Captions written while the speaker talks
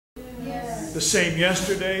The same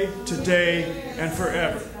yesterday, today, and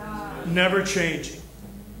forever. Never changing.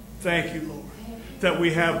 Thank you, Lord, that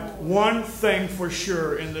we have one thing for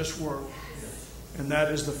sure in this world, and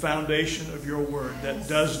that is the foundation of your word that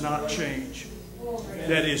does not change.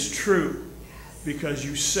 That is true because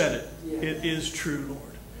you said it. It is true,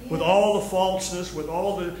 Lord. With all the falseness, with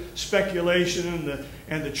all the speculation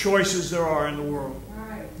and the choices there are in the world,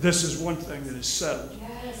 this is one thing that is settled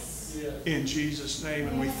in Jesus' name,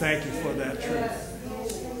 and we thank you for that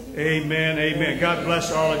truth. Amen, amen. God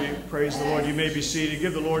bless all of you. Praise the Lord. You may be seated.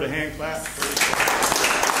 Give the Lord a hand clap.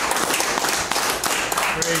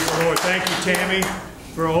 Praise the Lord. Thank you, Tammy,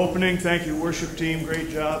 for opening. Thank you, worship team. Great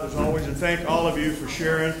job as always. And thank all of you for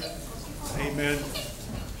sharing. Amen.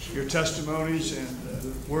 Your testimonies and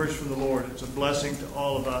words from the Lord. It's a blessing to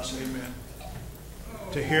all of us. Amen.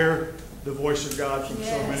 To hear the voice of God from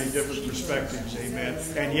so many different perspectives. Amen.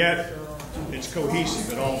 And yet, it's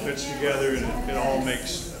cohesive. It all fits together and it all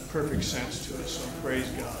makes perfect sense to us. So praise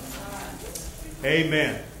God.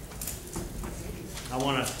 Amen.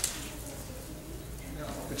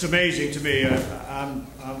 It's amazing to me.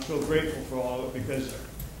 I'm so grateful for all of it because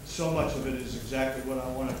so much of it is exactly what I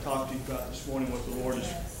want to talk to you about this morning, what the Lord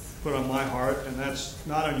has put on my heart. And that's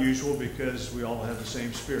not unusual because we all have the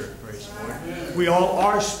same spirit. Praise the Lord. We all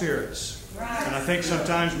are spirits. And I think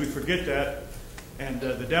sometimes we forget that. And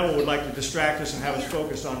the devil would like to distract us and have us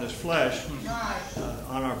focused on this flesh,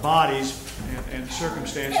 on our bodies and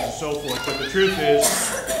circumstances and so forth. But the truth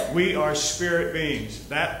is, we are spirit beings.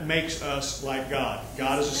 That makes us like God.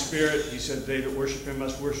 God is a spirit. He said they that worship him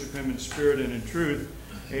must worship him in spirit and in truth.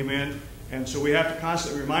 Amen. And so we have to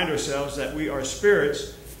constantly remind ourselves that we are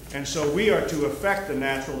spirits. And so we are to affect the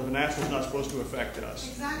natural, and the natural is not supposed to affect us.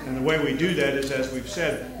 Exactly. And the way we do that is, as we've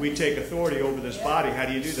said, we take authority over this body. How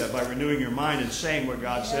do you do that? By renewing your mind and saying what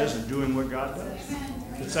God says and doing what God does.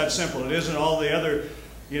 It's that simple. It isn't all the other,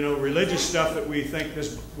 religious stuff that we think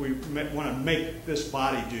we want to make this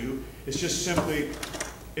body do. It's just simply,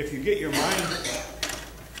 if you get your mind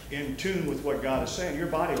in tune with what God is saying, your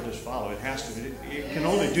body will just follow. It has to. It can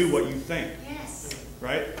only do what you think.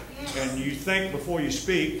 Right? And you think before you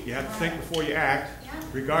speak. You have to think before you act,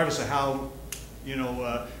 regardless of how,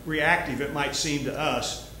 reactive it might seem to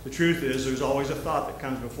us. The truth is, there's always a thought that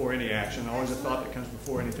comes before any action, always a thought that comes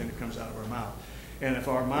before anything that comes out of our mouth. And if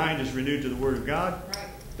our mind is renewed to the Word of God,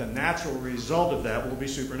 the natural result of that will be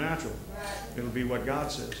supernatural. It'll be what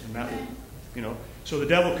God says, and that will, So the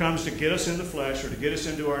devil comes to get us in the flesh or to get us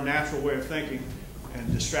into our natural way of thinking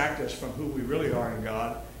and distract us from who we really are in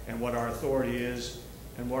God and what our authority is.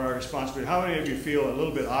 And what our responsibility. How many of you feel a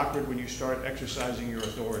little bit awkward when you start exercising your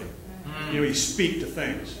authority? You speak to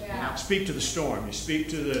things. Speak to the storm. You speak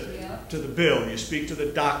to the bill. You speak to the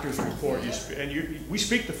doctor's report. We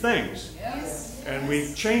speak to things, and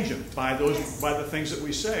we change them by the things that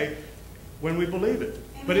we say when we believe it.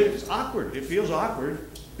 But it's awkward. It feels awkward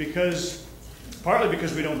partly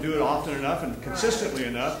because we don't do it often enough and consistently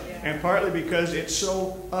enough, and partly because it's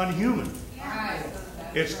so unhuman.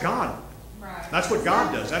 It's God. That's what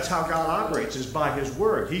God does. That's how God operates, is by His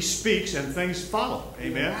Word. He speaks and things follow.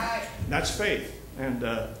 Amen? That's faith. And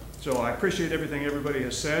so I appreciate everything everybody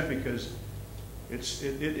has said because it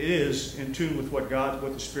is in tune with what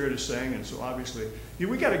the Spirit is saying. And so obviously,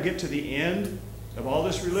 we got to get to the end of all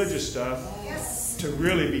this religious stuff to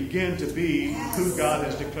really begin to be who God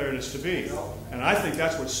has declared us to be. And I think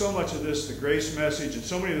that's what so much of this, the grace message, and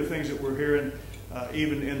so many of the things that we're hearing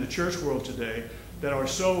even in the church world today that are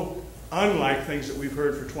so unlike things that we've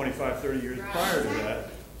heard for 25, 30 years prior to that.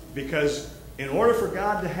 Because in order for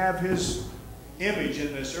God to have His image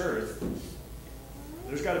in this earth,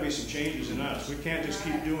 there's got to be some changes in us. We can't just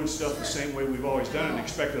keep doing stuff the same way we've always done it and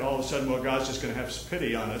expect that all of a sudden, God's just going to have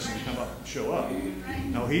pity on us and come up and show up.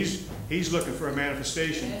 No, He's looking for a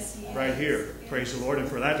manifestation right here. Praise the Lord. And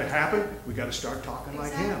for that to happen, we've got to start talking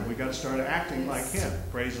like Him. We've got to start acting like Him.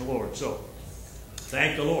 Praise the Lord. So,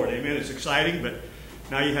 thank the Lord. Amen. It's exciting, but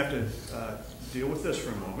now you have to deal with this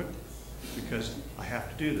for a moment because I have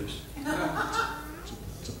to do this.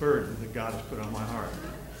 It's a burden that God has put on my heart.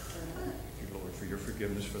 Thank you, Lord, for your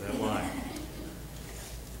forgiveness for that lie.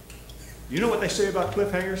 You know what they say about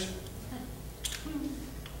cliffhangers?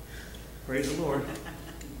 Praise the Lord.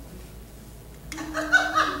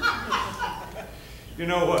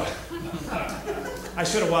 I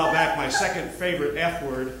said a while back my second favorite F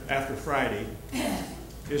word after Friday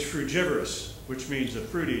is frugivorous, which means a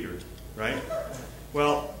fruit eater, right?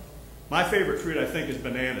 Well, my favorite fruit, I think, is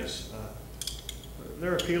bananas.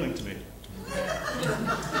 They're appealing to me.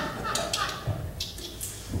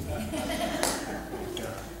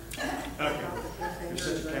 Okay. You're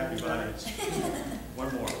such a happy audience.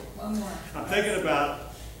 One more. One more. I'm thinking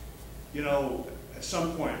about, at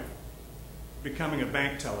some point, becoming a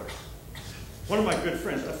bank teller. One of my good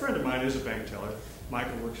friends, a friend of mine is a bank teller.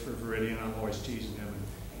 Michael works for Veridian. I'm always teasing him. And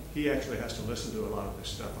he actually has to listen to a lot of this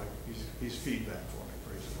stuff. He's feedback for me,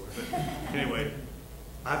 praise the Lord. But anyway,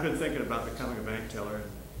 I've been thinking about becoming a bank teller. And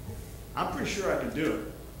I'm pretty sure I can do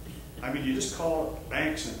it. I mean, you just call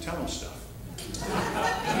banks and tell them stuff.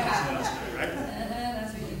 Right?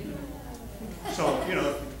 That's what you do.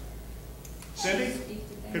 So, Cindy,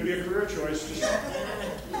 could be a career choice. Just,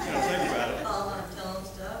 think about it. Call them and tell them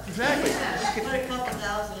stuff. Exactly. Yeah, put a couple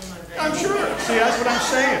thousand in my bank. I'm sure. See, that's what I'm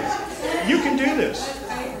saying. You can do this.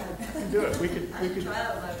 You can do it. We could I can try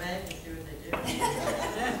out with my bank and see what they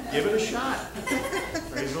do. give it a shot.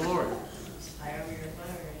 Praise the Lord. Hire me or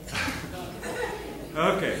fire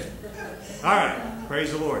me. Okay. All right.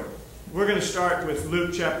 Praise the Lord. We're going to start with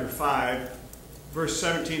Luke chapter 5, verse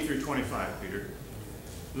 17 through 25, Peter.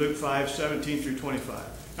 Luke 5, 17 through 25.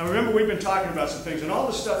 Now remember, we've been talking about some things, and all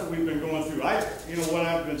the stuff that we've been going through, what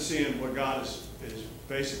I've been seeing, what God is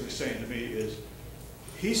basically saying to me is,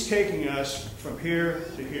 He's taking us from here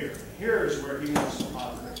to here. Here is where He wants to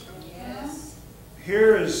operate. Yes.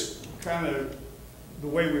 Here is kind of the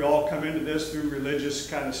way we all come into this through religious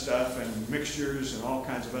kind of stuff and mixtures and all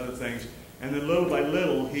kinds of other things. And then little by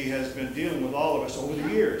little, He has been dealing with all of us over the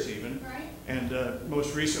years even. Right. And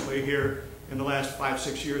most recently here in the last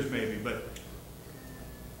 5-6 years maybe. But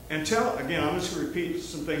again, I'm just going to repeat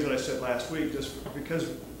some things that I said last week just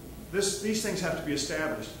because these things have to be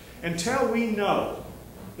established. Until we know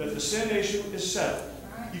that the sin issue is settled,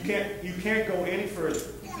 you can't go any further.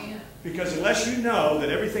 You can't. Because unless you know that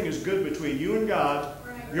everything is good between you and God,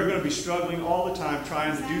 you're going to be struggling all the time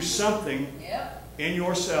trying to do something in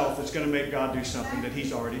yourself that's going to make God do something that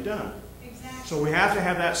He's already done. So we have to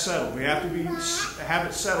have that settled. We have to have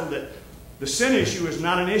it settled that the sin issue is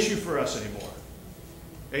not an issue for us anymore.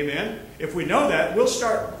 Amen? If we know that, we'll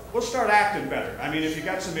start acting better. I mean, if you've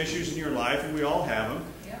got some issues in your life, and we all have them,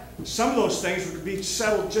 some of those things would be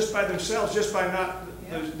settled just by themselves, just by not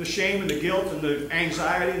the shame and the guilt and the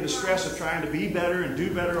anxiety and the stress of trying to be better and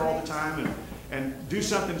do better all the time and do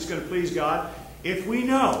something that's going to please God. If we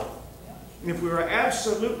know, if we are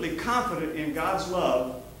absolutely confident in God's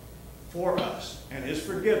love for us and His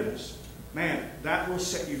forgiveness, man, that will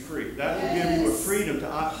set you free. That will give you a freedom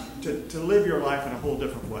to live your life in a whole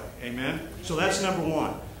different way. Amen? So that's number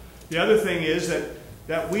one. The other thing is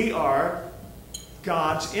that we are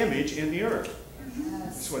God's image in the earth.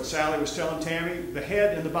 That's what Sally was telling Tammy. The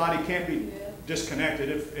head and the body can't be disconnected.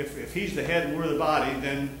 If He's the head and we're the body,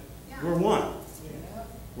 then we're one.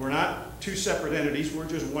 We're not two separate entities. We're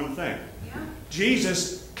just one thing.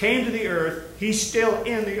 Jesus came to the earth. He's still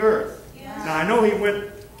in the earth. Now, I know He went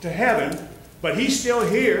to heaven, but He's still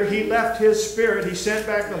here. He left His Spirit. He sent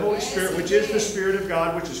back the Holy Spirit, which is the Spirit of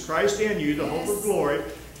God, which is Christ in you, the hope of glory,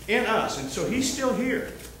 in us. And so He's still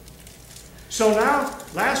here. So now,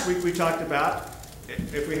 last week we talked about,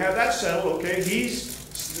 if we have that settled, okay, the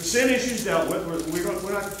sin issue's dealt with. We don't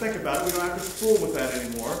have to think about it. We don't have to fool with that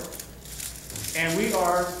anymore. And we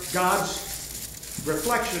are God's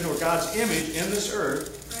reflection or God's image in this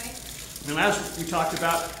earth. And as we talked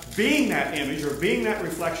about being that image or being that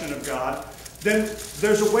reflection of God, then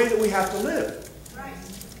there's a way that we have to live.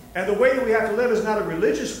 And the way that we have to live is not a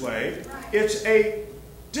religious way. It's a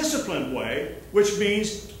disciplined way, which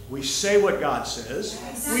means we say what God says.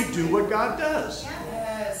 We do what God does.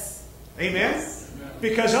 Amen?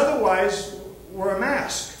 Because otherwise, we're a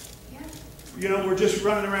mask. We're just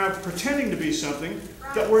running around pretending to be something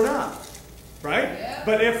that we're not. Right? Yeah.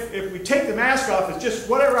 But if we take the mask off, it's just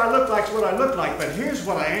whatever I look like is what I look like. But here's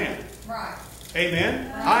what I am. Right.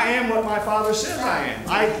 Amen? I am what my Father says I am.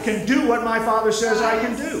 I can do what my Father says I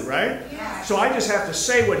can do. Right? Yeah. So I just have to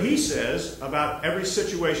say what He says about every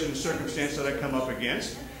situation and circumstance that I come up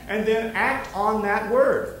against. And then act on that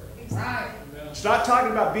word. Right. It's not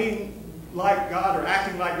talking about being like God or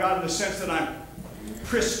acting like God in the sense that I'm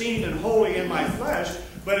pristine and holy in my flesh.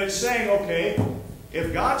 But it's saying, okay,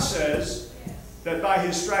 if God says that by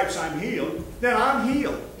His stripes I'm healed, then I'm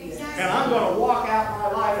healed. And I'm going to walk out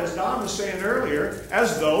my life, as Don was saying earlier,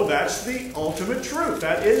 as though that's the ultimate truth.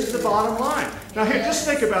 That is the bottom line. Now here, just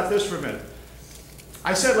think about this for a minute.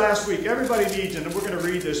 I said last week, everybody needs, and we're going to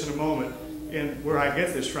read this in a moment, where I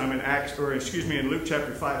get this from in Luke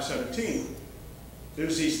chapter 5:17.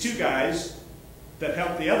 There's these two guys that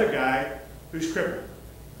help the other guy who's crippled.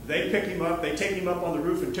 They pick him up, they take him up on the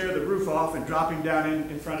roof and tear the roof off and drop him down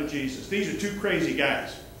in front of Jesus. These are two crazy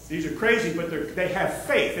guys. These are crazy, but they have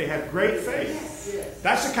faith. They have great faith.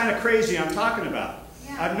 That's the kind of crazy I'm talking about.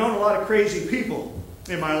 I've known a lot of crazy people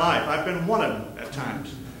in my life. I've been one of them at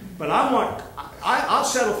times. But I'll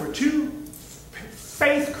settle for two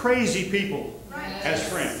faith-crazy people as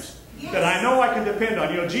friends that I know I can depend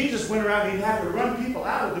on. You know, Jesus went around, he'd have to run people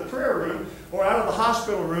out of the prayer room or out of the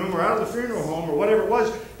hospital room or out of the funeral home or whatever it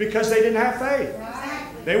was because they didn't have faith.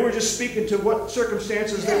 They were just speaking to what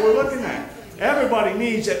circumstances they were looking at. Everybody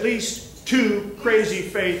needs at least two crazy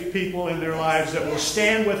faith people in their lives that will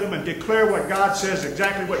stand with them and declare what God says,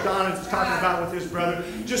 exactly what Don is talking about with his brother.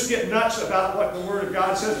 Just get nuts about what the Word of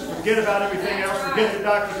God says. Forget about everything else. Forget the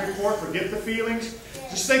doctor's report. Forget the feelings.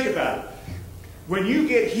 Just think about it. When you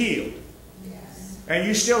get healed and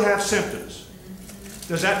you still have symptoms,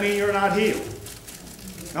 does that mean you're not healed?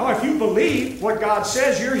 No, if you believe what God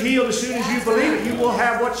says, you're healed as soon as you believe it. You will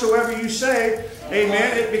have whatsoever you say.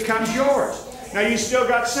 Amen. It becomes yours. Now, you still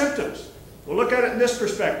got symptoms. Well, look at it in this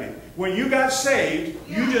perspective. When you got saved,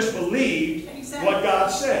 you just believed what God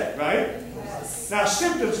said, right? Now,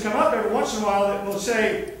 symptoms come up every once in a while that will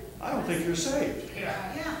say, I don't think you're saved.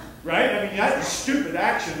 Right? I mean, that was stupid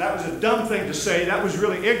action. That was a dumb thing to say. That was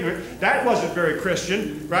really ignorant. That wasn't very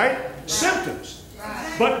Christian, right? Symptoms.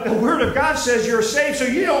 But the Word of God says you're saved, so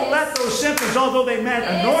you don't let those symptoms, although they might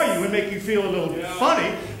annoy you and make you feel a little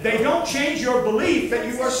funny, they don't change your belief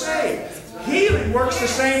that you are saved. Healing works the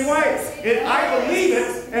same way. I believe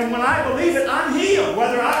it, and when I believe it, I'm healed.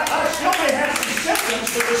 Whether I still may have some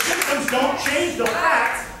symptoms, but the symptoms don't change the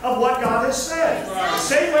fact of what God has said. The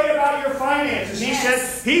same way about your finances. He said,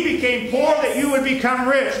 He became poor that you would become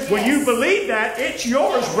rich. When you believe that, it's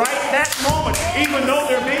yours right that moment. Even though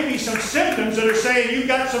there may be some symptoms that are saying you've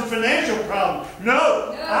got some financial problem.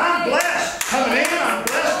 No, I'm blessed coming in, I'm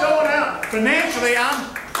blessed going out. Financially, I'm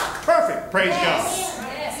perfect. Praise God.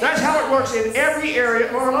 That's how it works in every area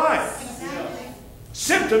of our life.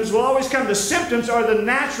 Symptoms will always come. The symptoms are the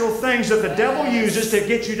natural things that the devil uses to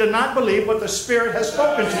get you to not believe what the Spirit has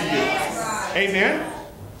spoken to you. Amen?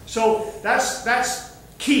 So that's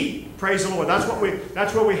key. Praise the Lord. That's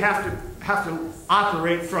where we have to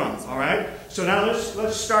operate from. All right? So now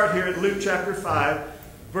let's start here at Luke chapter 5,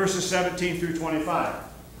 verses 17 through 25.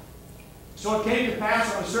 So it came to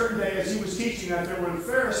pass on a certain day as he was teaching that there were the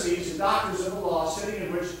Pharisees and doctors of the law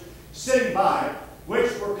sitting by,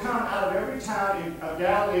 which were come out of every town of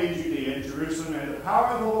Galilee and Judea and Jerusalem, and the power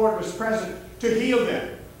of the Lord was present to heal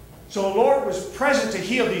them. So the Lord was present to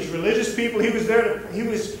heal these religious people. He was there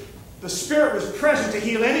the Spirit was present to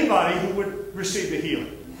heal anybody who would receive the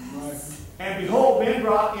healing. And behold, men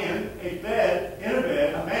brought in a bed,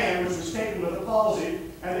 a man which was taken with a palsy,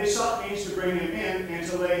 and they sought means to bring him in and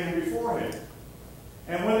to lay him before him.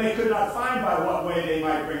 And when they could not find by what way they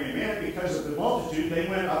might bring him in, because of the multitude, they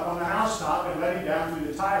went up on the housetop and let him down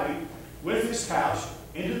through the tiling with his couch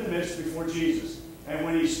into the midst before Jesus. And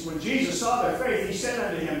when Jesus saw their faith, he said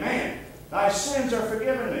unto him, Man, thy sins are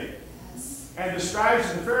forgiven thee. And the scribes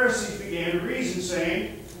and the Pharisees began to reason,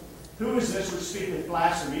 saying, Who is this which speaketh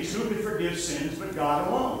blasphemies? Who can forgive sins but God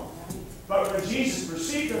alone? But when Jesus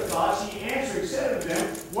perceived their thoughts, he answering said unto them,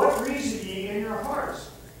 What reason ye in your hearts?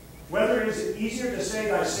 Whether is it easier to say,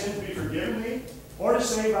 Thy sins be forgiven thee, or to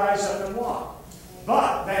say, Rise up and walk?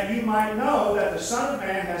 But that you might know that the Son of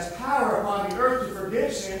Man has power upon the earth to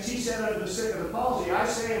forgive sins, he said unto the sick of the palsy, I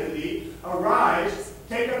say unto thee, Arise,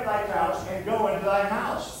 take up thy couch, and go into thy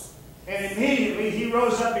house. And immediately he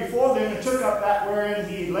rose up before them, and took up that wherein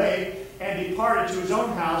he lay, and departed to his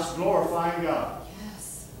own house, glorifying God.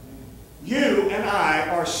 You and I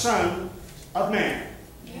are sons of man.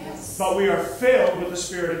 Yes. But we are filled with the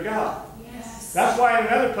Spirit of God. Yes. That's why in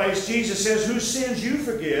another place Jesus says, Whose sins you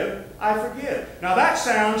forgive, I forgive. Now that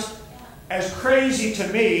sounds as crazy to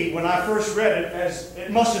me when I first read it as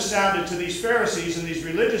it must have sounded to these Pharisees and these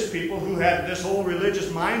religious people who had this whole religious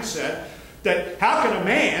mindset that how can a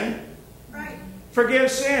man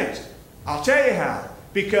forgive sins? I'll tell you how.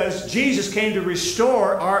 Because Jesus came to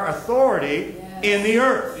restore our authority in the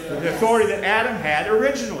earth. The authority that Adam had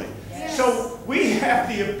originally. Yes. So we have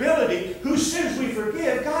the ability, whose sins we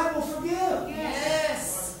forgive, God will forgive.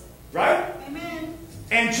 Yes. Right? Amen.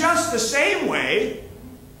 And just the same way,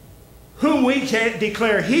 whom we can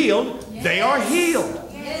declare healed, they are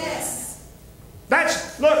healed. Yes.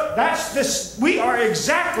 That's this. We are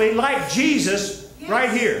exactly like Jesus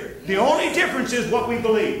right here. The only difference is what we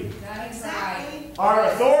believe. That's right. Our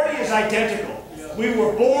authority is identical. We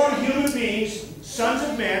were born human beings, sons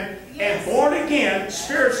of men, and born again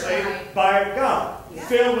spiritually by God,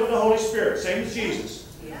 filled with the Holy Spirit, same as Jesus.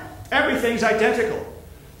 Everything's identical.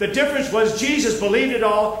 The difference was Jesus believed it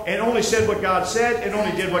all and only said what God said and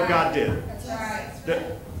only did what God did. That's right.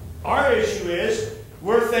 Our issue is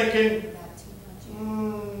we're thinking, I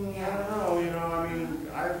don't know, I mean,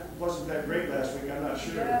 I wasn't that great last week, I'm not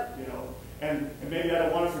sure, and maybe I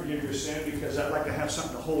don't want to forgive your sin because I'd like to have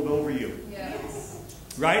something to hold over you. Yes.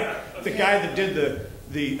 Right? The guy that did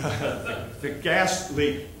the gas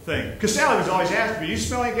leak thing. Because Sally was always asking me, "Do you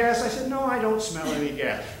smell any gas?" I said, "No, I don't smell any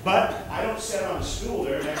gas." But I don't sit on a stool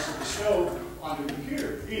there next to the stove on the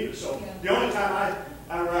computer either. So the only time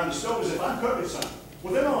I'm around the stove is if I'm cooking something.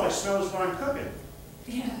 Well, then all I smell is when I'm cooking.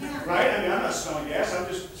 Yeah. Right? I mean, I'm not smelling gas. I'm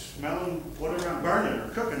just smelling whatever I'm burning or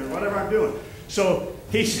cooking or whatever I'm doing. So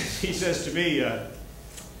he says to me,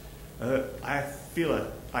 "I feel it.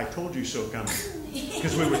 I told you so coming."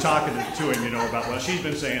 Because we were talking to him, about, well, she's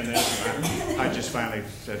been saying this. And I just finally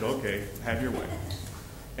said, "Okay, have your way."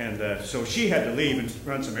 And so she had to leave and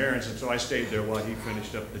run some errands, and so I stayed there while he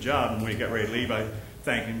finished up the job. And when he got ready to leave, I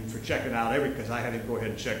thanked him for checking out because I had to go ahead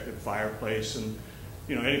and check the fireplace and,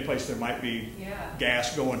 any place there might be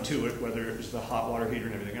gas going to it, whether it was the hot water heater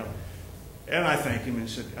and everything else. And I thanked him and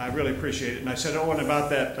said, "I really appreciate it." And I said, "Oh, and about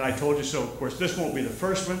that, I told you so. Of course, this won't be the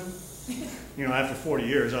first one. After 40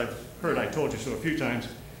 years, I've heard I told you so a few times.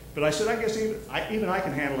 But I said, I guess even I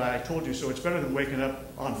can handle that. I told you so. It's better than waking up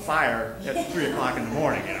on fire at 3 o'clock in the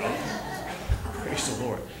morning, Praise the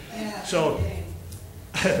Lord." Yeah. So,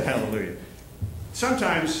 hallelujah.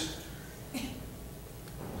 Sometimes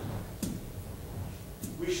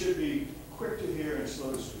we should be quick to hear and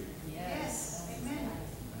slow to speak. Yes. Amen.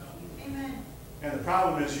 Amen. And the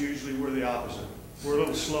problem is usually we're the opposite. We're a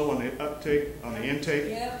little slow on the uptake, on the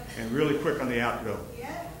intake, and really quick on the outgo.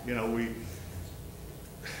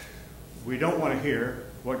 We don't want to hear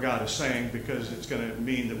what God is saying because it's going to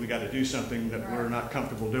mean that we got to do something that we're not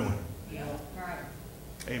comfortable doing. Right.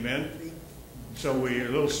 Amen. So we're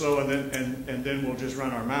a little slow, and then we'll just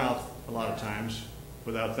run our mouth a lot of times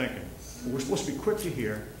without thinking. We're supposed to be quick to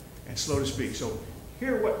hear and slow to speak. So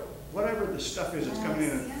hear whatever the stuff is that's coming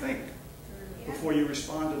in, and think before you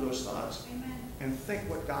respond to those thoughts. Amen. And think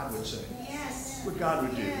what God would say. Yes. What God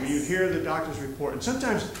would do. When you hear the doctor's report. And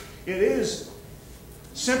sometimes it is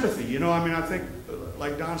sympathy. I think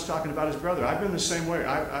like Don's talking about his brother. I've been the same way.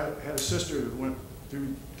 I had a sister who went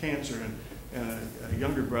through cancer and a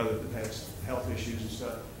younger brother that has health issues and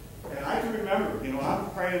stuff. And I can remember, I'm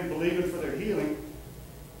praying, believing for their healing.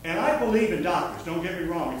 And I believe in doctors, don't get me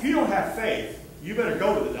wrong. If you don't have faith, you better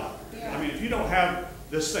go to the doctor. Yeah. If you don't have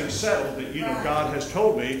this thing settled that, God has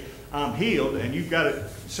told me I'm healed and you've got it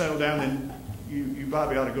settled down, then you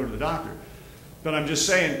probably ought to go to the doctor. But I'm just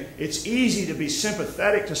saying, it's easy to be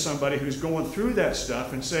sympathetic to somebody who's going through that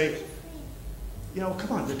stuff and say,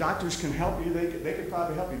 come on, the doctors can help you. They could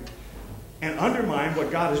probably help you. And undermine what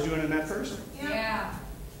God is doing in that person. Yeah.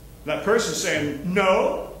 That person saying,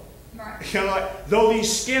 "No. Right. Though these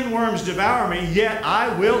skin worms devour me, yet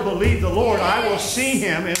I will believe the Lord. I will see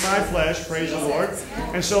him in my flesh." Praise the Lord.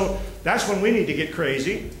 And so that's when we need to get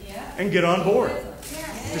crazy and get on board.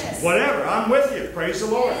 Just whatever. I'm with you. Praise the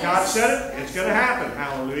Lord. God said it. It's going to happen.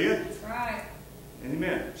 Hallelujah. Right.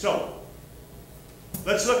 Amen. So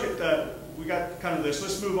let's look at, we got kind of this.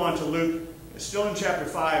 Let's move on to Luke. It's still in chapter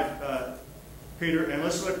 5, Peter. And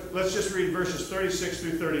let's just read verses 36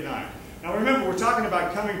 through 39. Now remember, we're talking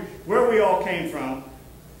about coming where we all came from,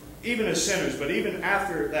 even as sinners, but even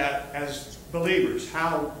after that as believers,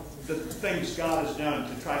 how the things God has done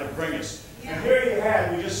to try to bring us. And here you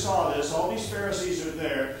had, we just saw this, all these Pharisees are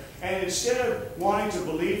there, and instead of wanting to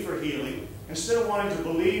believe for healing, instead of wanting to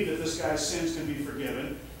believe that this guy's sins can be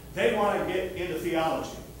forgiven, they want to get into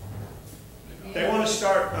theology. They want to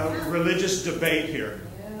start a religious debate here.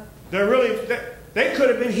 They could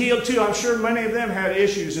have been healed too. I'm sure many of them had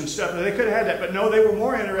issues and stuff. They could have had that. But no, they were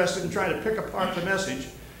more interested in trying to pick apart the message,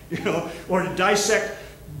 or to dissect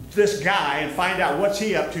this guy and find out what's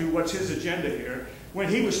he up to, what's his agenda here, when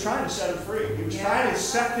he was trying to set him free. He was trying to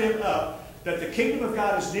set them up that the kingdom of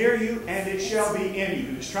God is near you and it shall be in you.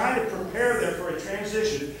 He was trying to prepare them for a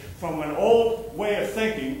transition from an old way of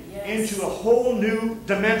thinking into a whole new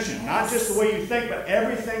dimension. Not just the way you think, but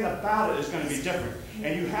everything about it is going to be different.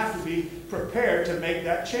 And you have to be prepared to make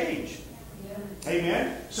that change.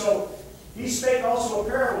 Amen? So, he spake also a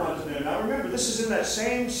parable unto them. Now remember, this is in that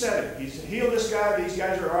same setting. He's healed this guy. These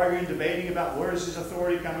guys are arguing, debating about where is his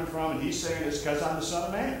authority coming from. And he's saying it's because I'm the Son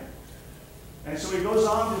of Man. And so he goes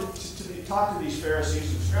on to talk to these Pharisees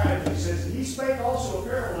and scribes. And he says, he spake also a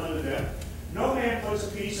parable unto them. No man puts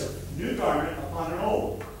a piece of new garment upon an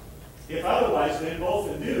old. If otherwise, then both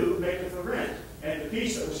the new maketh a rent, and the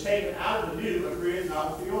piece that was taken out of the new agreeth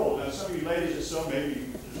not with the old. Now some of you ladies that sew, maybe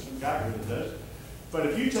there's some guy here that does. But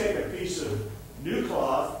if you take a piece of new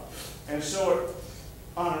cloth and sew it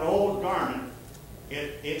on an old garment,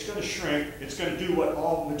 it's going to shrink. It's going to do what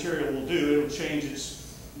all material will do. It will change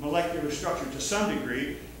its molecular structure to some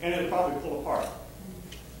degree, and it'll probably pull apart.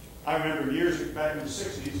 I remember years back in the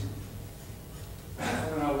 60s,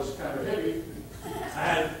 when I was kind of a hippie, I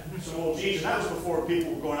had some old jeans, and that was before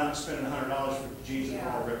people were going out and spending $100 for jeans that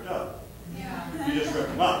were all ripped up. Yeah. You just ripped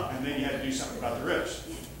them up, and then you had to do something about the rips.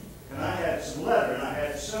 And I had some leather, and I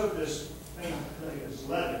had sewed this thing, this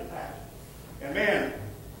leather patch. And man,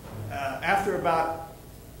 after about,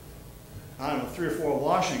 I don't know, 3 or 4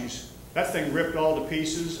 washings, that thing ripped all to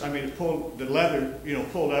pieces. I mean, it pulled the leather,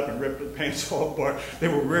 pulled up and ripped the pants all apart. They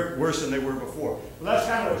were ripped worse than they were before. Well, that's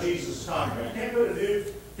kind of what Jesus is talking about. You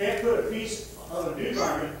can't put a piece of a new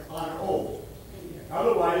garment on an old.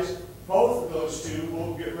 Otherwise, both of those two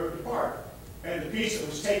will get ripped apart. And the piece that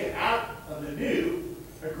was taken out of the new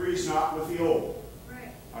agrees not with the old.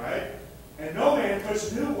 Right. All right? And no man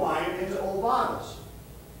puts new wine into old bottles,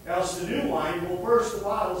 else the new wine will burst the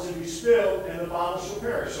bottles and be spilled, and the bottles shall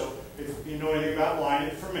perish. So, if you know anything about wine,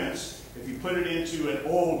 it ferments. If you put it into an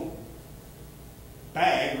old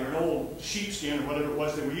bag or an old sheepskin or whatever it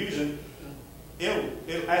was they were using,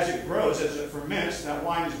 as it grows, as it ferments, that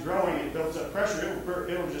wine is growing, it builds up pressure,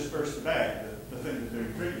 it'll just burst the bag, the thing that they're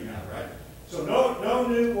drinking out of, right? So no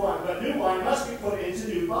new wine, but new wine must be put into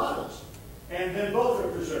new bottles, and then both are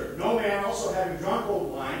preserved. No man also having drunk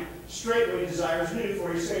old wine straightway desires new,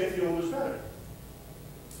 for he saith the old is better.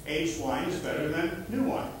 Aged wine is better than new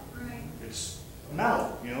wine. Right. It's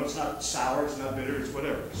mellow, it's not sour, it's not bitter, it's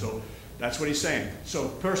whatever. So that's what he's saying. So a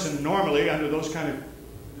person normally, under those kind of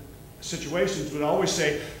situations, would always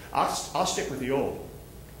say, I'll stick with the old.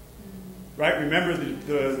 Right? Remember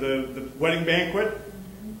the wedding banquet?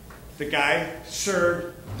 The guy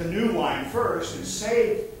served the new wine first and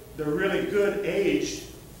saved the really good, aged,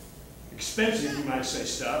 expensive, you might say,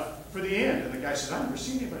 stuff for the end. And the guy said, I've never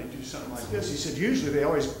seen anybody do something like this. He said, usually they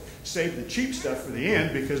always save the cheap stuff for the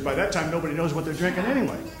end, because by that time nobody knows what they're drinking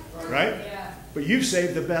anyway. Right? Yeah. But you've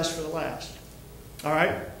saved the best for the last. All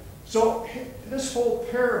right? So this whole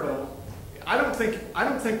parable, I don't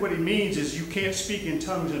think what he means is you can't speak in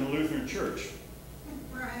tongues in a Lutheran church.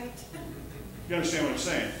 Right. You understand what I'm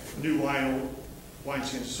saying? New wine, old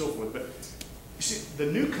wineskins, and so forth. But you see,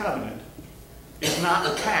 the new covenant is not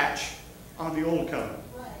a patch on the old covenant.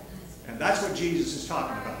 Right. And that's what Jesus is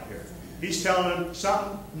talking about here. He's telling them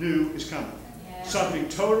something new is coming. Yeah. Something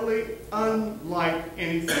totally unlike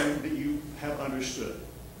anything that you have understood.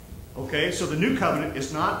 Okay? So the new covenant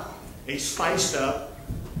is not a spiced up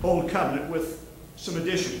old covenant with some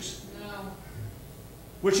additions. No.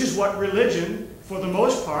 Which is what religion, for the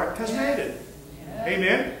most part, has made it. Yeah.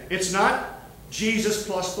 Amen? It's not Jesus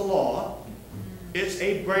plus the law. It's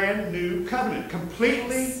a brand new covenant.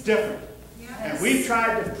 Completely different. Yes. And we've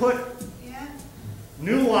tried to put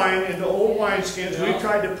new wine into old wineskins. We've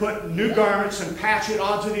tried to put new garments and patch it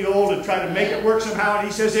onto the old and try to make it work somehow. And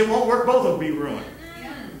he says it won't work. Both will be ruined.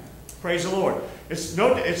 Yeah. Praise the Lord. It's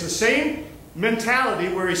the same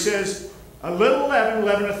mentality where he says, a little leaven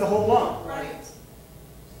leaveneth the whole lump. Right.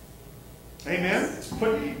 Amen?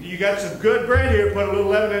 You got some good bread here, put a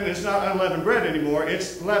little leaven in it. It's not unleavened bread anymore.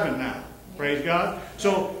 It's leaven now. Praise God.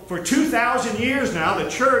 So for 2,000 years now, the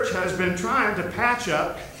church has been trying to patch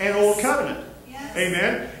up an old covenant. Yes.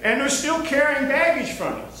 Amen? And they're still carrying baggage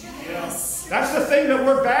from it. Yes. That's the thing that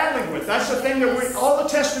we're battling with. That's the thing that all the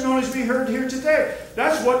testimonies we heard here today,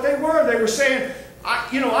 that's what they were. They were saying,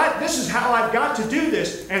 this is how I've got to do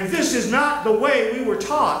this. And this is not the way we were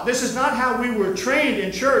taught. This is not how we were trained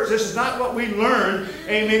in church. This is not what we learned,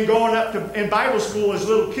 amen, going up in Bible school as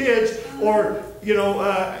little kids, or,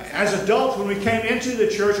 as adults when we came into the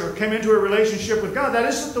church or came into a relationship with God. That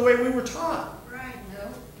isn't the way we were taught. Right.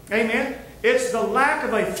 No. Amen? It's the lack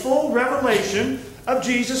of a full revelation of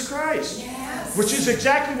Jesus Christ. Yes. Which is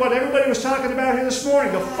exactly what everybody was talking about here this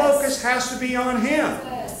morning. The focus has to be on Him.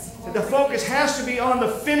 Yes. The focus has to be on the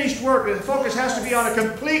finished work. The focus has to be on a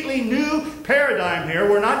completely new paradigm here.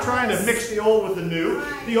 We're not trying to mix the old with the new.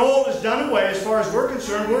 The old is done away as far as we're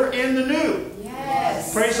concerned. We're in the new.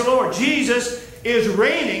 Yes. Praise the Lord. Jesus is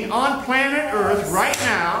reigning on planet Earth right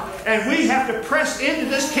now, and we have to press into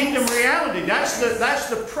this kingdom reality. That's the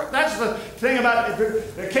thing about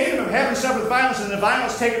it. The kingdom of heaven suffereth violence, and the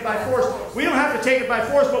violence take it by force. We don't have to take it by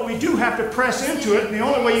force, but we do have to press into it, and the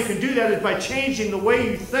only way you can do that is by changing the way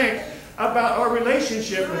you think about our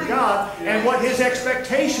relationship with God and what His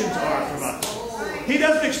expectations are from us. He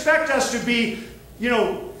doesn't expect us to be,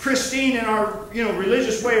 pristine in our,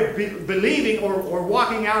 religious way of believing or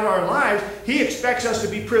walking out our lives. He expects us to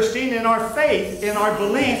be pristine in our faith, in our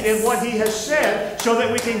belief in what He has said, so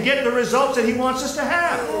that we can get the results that He wants us to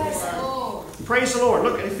have. Yes. Praise the Lord.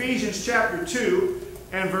 Look at Ephesians chapter 2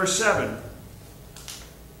 and verse 7.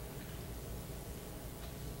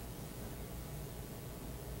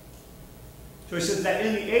 So he says that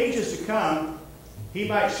in the ages to come, he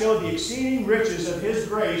might show the exceeding riches of his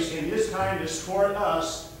grace and his kindness toward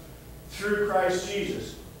us through Christ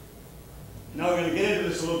Jesus. Now we're going to get into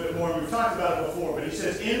this a little bit more. We've talked about it before, but he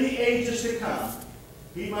says, in the ages to come,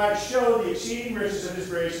 he might show the exceeding riches of his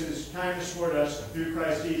grace and his kindness toward us through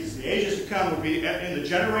Christ Jesus. The ages to come will be in the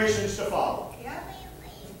generations to follow.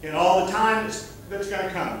 In all the time that's going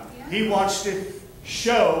to come. He wants to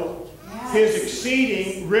show his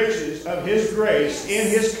exceeding riches of his grace in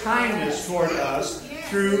his kindness toward us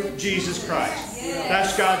through Jesus Christ.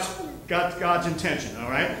 That's God's intention, all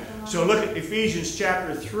right? So look at Ephesians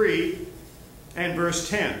chapter 3 and verse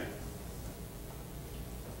 10.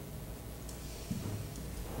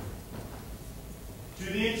 To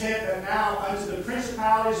the intent that now unto the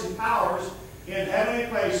principalities and powers in heavenly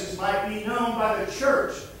places might be known by the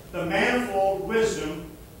church the manifold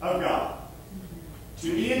wisdom of God.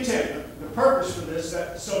 To the intent, the purpose for this,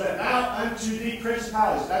 so that now unto the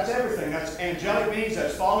principalities, that's everything. That's angelic beings,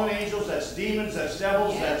 that's fallen angels, that's demons, that's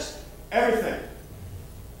devils, that's everything.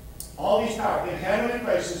 All these powers in heavenly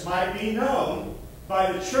places might be known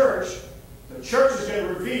by the church. The church is going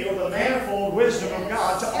to reveal the manifold wisdom of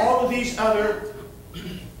God to all of these other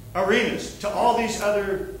arenas, to all these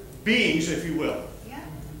other beings, if you will.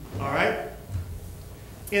 All right?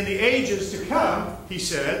 In the ages to come, he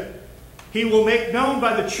said, he will make known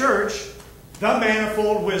by the church the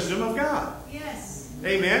manifold wisdom of God. Yes.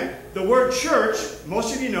 Amen. The word church,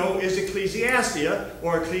 most of you know, is ecclesiastia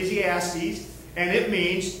or Ecclesiastes, and it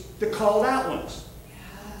means the called out ones.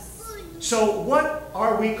 Yes. So what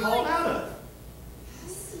are we called out of?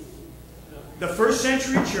 The first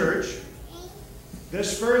century church,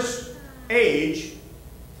 this first age,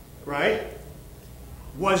 right,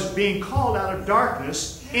 was being called out of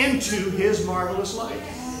darkness into his marvelous light.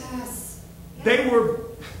 Yes.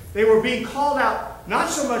 They were being called out not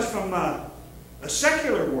so much from a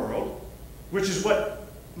secular world, which is what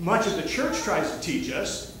much of the church tries to teach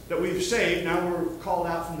us, that we've saved, now we're called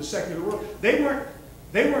out from the secular world. They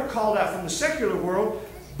weren't called out from the secular world,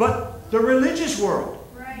 but the religious world.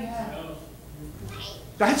 Right.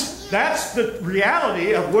 That's the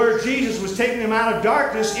reality of where Jesus was taking them out of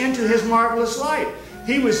darkness into his marvelous light.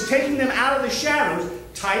 He was taking them out of the shadows,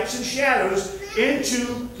 types and shadows,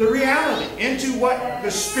 into the reality, into what the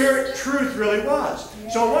spirit truth really was.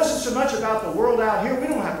 So it wasn't so much about the world out here. We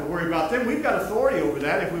don't have to worry about them. We've got authority over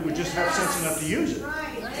that if we would just have sense enough to use it.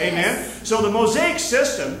 Amen. So the Mosaic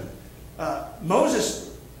system,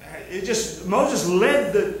 Moses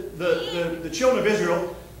led the children of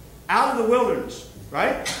Israel out of the wilderness,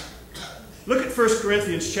 right? Look at 1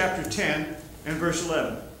 Corinthians chapter 10 and verse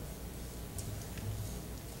 11.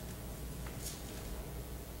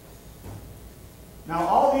 Now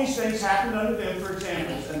all these things happened unto them for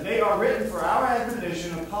examples, and they are written for our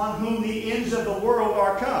admonition, upon whom the ends of the world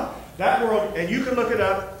are come. That world, and you can look it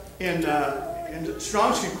up in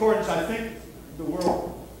Strong's Concordance. I think the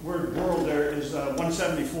word world there is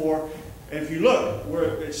 174. And if you look where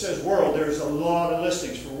it says world, there's a lot of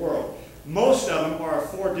listings for world. Most of them are a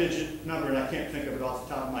 4-digit number, and I can't think of it off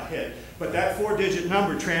the top of my head. But that 4-digit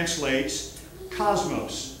number translates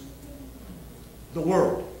cosmos, the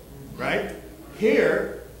world, right?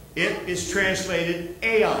 Here, it is translated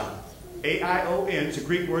aeon. A-I-O-N. It's a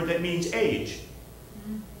Greek word that means age.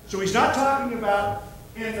 So he's not talking about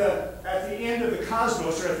at the end of the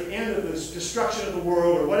cosmos, or at the end of the destruction of the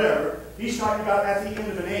world, or whatever. He's talking about at the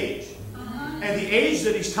end of an age. And the age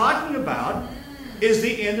that he's talking about is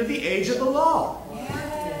the end of the age of the law.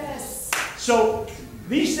 Yes. So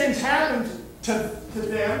these things happened to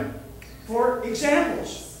them for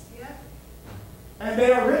examples. And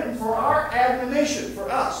they are written for our admonition, for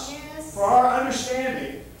us, for our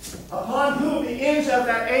understanding, upon whom the ends of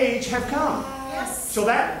that age have come. Yes. So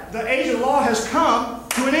that the age of the law has come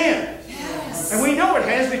to an end. Yes. And we know it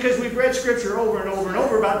has because we've read Scripture over and over and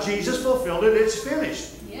over about Jesus fulfilled it, it's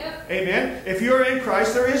finished. Yep. Amen. If you're in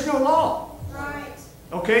Christ, there is no law. Right.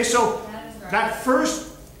 Okay, so Right. that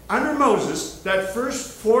first, under Moses, that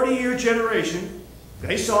first 40-year generation,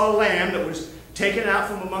 they saw a lamb that was taken out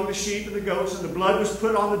from among the sheep and the goats, and the blood was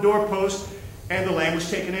put on the doorpost, and the lamb was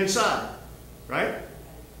taken inside. Right?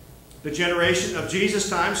 The generation of Jesus'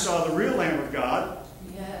 time saw the real Lamb of God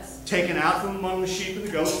taken out from among the sheep and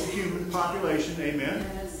the goats, the human population. Amen.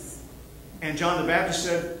 Yes. And John the Baptist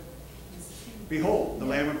said, behold, the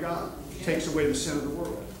Lamb of God takes away the sin of the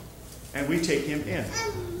world. And we take him in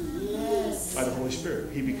by the Holy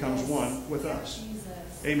Spirit. He becomes one with us.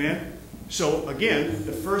 Amen. So again,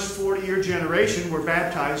 the first 40-year generation were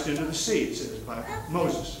baptized into the sea, it says, by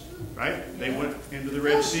Moses. Right? They went into the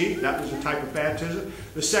Red Sea. That was a type of baptism.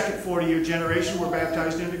 The second 40-year generation were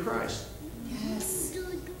baptized into Christ.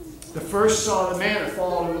 the first saw the manna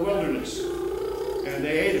fall in the wilderness, and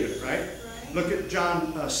they ate of it, right? Look at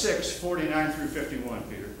John 6, 49 through 51,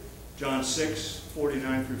 Peter. John 6,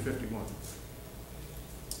 49 through 51.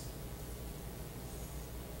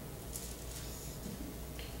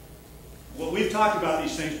 Well, we've talked about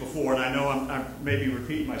these things before, and I know I'm maybe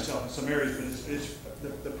repeating myself in some areas,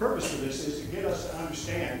 but the purpose for this is to get us to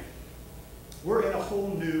understand we're in a whole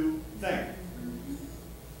new thing.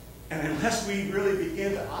 And unless we really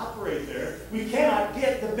begin to operate there, we cannot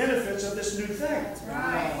get the benefits of this new thing. That's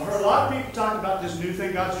right. I've heard a lot of people talk about this new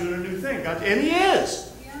thing, God's doing a new thing. And He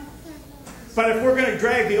is. Yeah. But if we're going to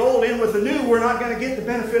drag the old in with the new, we're not going to get the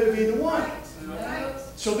benefit of either one. Right.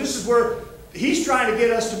 So this is where He's trying to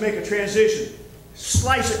get us to make a transition.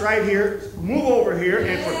 Slice it right here, move over here,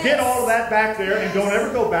 and forget all of that back there, and don't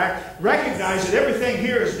ever go back. Recognize that everything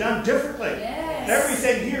here is done differently. Yes.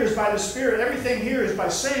 Everything here is by the Spirit. Everything here is by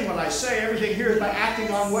saying what I say. Everything here is by acting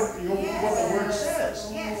on what the Word says.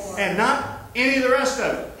 Yes. And not any of the rest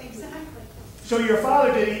of it. Exactly. So your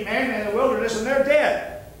father did eat manna in the wilderness, and they're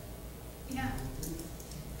dead. Yeah.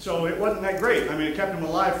 So it wasn't that great. I mean, it kept them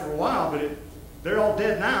alive for a while, but they're all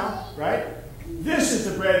dead now, right? This is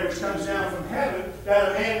the bread which comes down from heaven,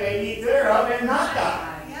 that a man may eat thereof and not die.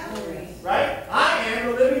 Right? I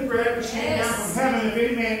am the living bread which came down from heaven. If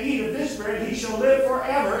any man eat of this bread, he shall live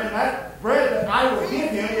forever. And that bread that I will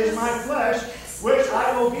give him is my flesh, which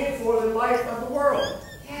I will give for the life of the world.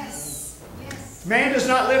 Yes. Yes. Man does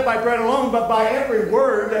not live by bread alone, but by every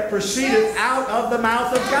word that proceedeth out of the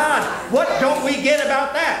mouth of God. What don't we get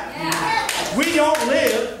about that? Yeah. We don't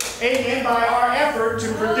live, amen, by our effort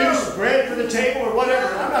to produce bread for the table or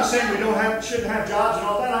whatever. I'm not saying we shouldn't have jobs and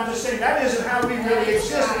all that. I'm just saying that isn't how we really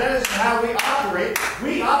exist. And that isn't how we operate.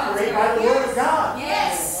 We operate by the Word of God.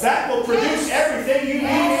 Yes. That will produce everything you need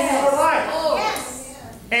in your life. Yes.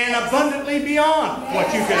 And abundantly beyond what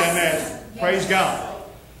you can imagine. Praise God.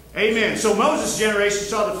 Amen. So Moses' generation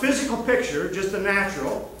saw the physical picture, just the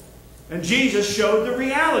natural. And Jesus showed the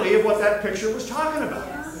reality of what that picture was talking about.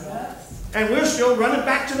 And we're still running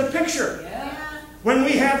back to the picture when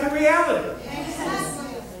we have the reality.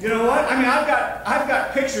 You know what? I mean, I've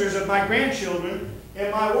got pictures of my grandchildren in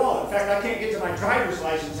my wallet. In fact, I can't get to my driver's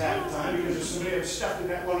license half the time because there's so many of them stuffed in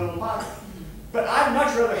that one little pocket. But I'd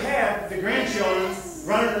much rather have the grandchildren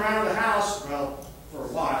running around the house, well, for a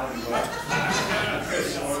while anyway.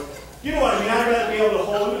 You know what I mean? I'd rather be able to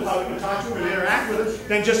hold them and hug them and talk to them and interact with them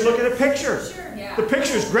than just look at a picture. The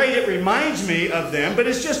picture's great. It reminds me of them, but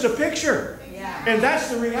it's just a picture. And that's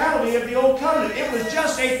the reality of the Old Covenant. It was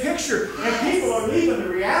just a picture. And people are leaving the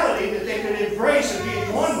reality that they can embrace and be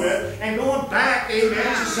one with and going back, amen,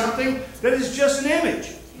 to something that is just an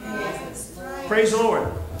image. Praise the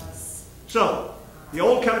Lord. So, the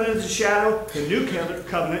Old Covenant is a shadow. The New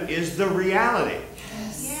Covenant is the reality.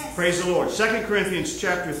 Praise the Lord. 2 Corinthians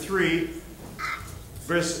chapter 3,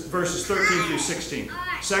 verses 13 through 16.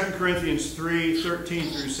 2 Corinthians 3,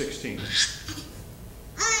 13 through 16.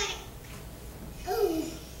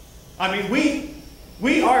 I mean,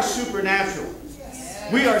 we are supernatural.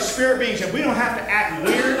 We are spirit beings, and we don't have to act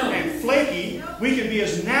weird and flaky. We can be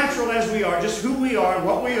as natural as we are, just who we are and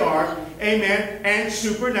what we are. Amen. And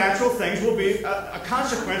supernatural things will be a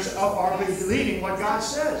consequence of our believing what God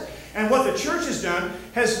says. And what the church has done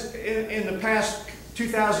has, in the past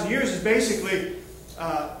 2,000 years, is basically,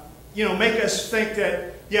 make us think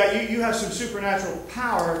that, yeah, you have some supernatural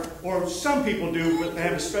power, or some people do, but they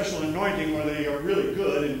have a special anointing where they are really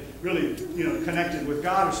good and really, connected with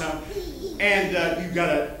God or something. And you've got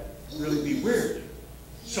to really be weird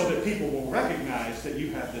so that people will recognize that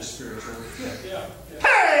you have this spiritual gift. Yeah.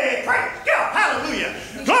 Hey, praise God, hallelujah,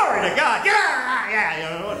 glory to God.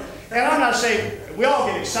 Yeah. And I'm not saying we all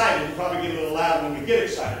get excited. We probably get a little loud when we get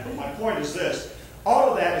excited. But my point is this: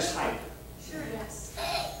 all of that is hype. Sure, yes.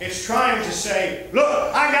 It's trying to say,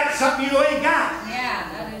 look, I got something you ain't got. Yeah,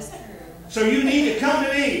 that is true. So you need to come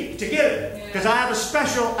to me to get it. Because I have a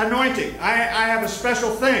special anointing. I have a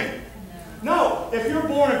special thing. No, if you're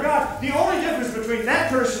born of God, the only difference between that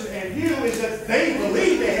person and you is that they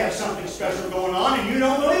believe they have something special going on and you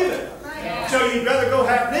don't believe it. Right. So you'd rather go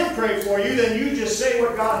have them pray for you than you just say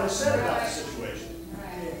what God has said about the situation.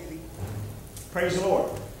 Right. Praise the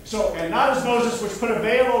Lord. So, and not as Moses, which put a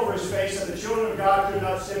veil over his face, that the children of God could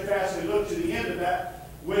not steadfastly look to the end of that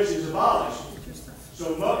which is abolished.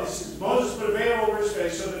 So Moses put a veil over his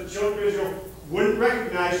face so that the children of Israel wouldn't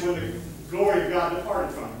recognize when the glory of God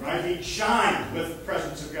departed from him. Right? He'd shine with the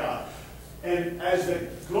presence of God. And as the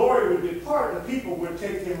glory would depart, the people would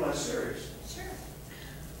take him less serious. Sure.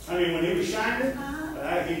 I mean, when he was shining,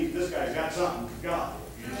 this guy's got something from God.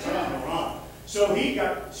 Something going on. So he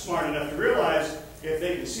got smart enough to realize if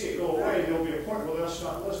they can see it go away, there'll be a point where they'll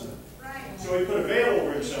stop listening. Right. So he put a veil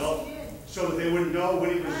over himself so that they wouldn't know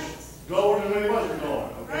when he was glowing and when he wasn't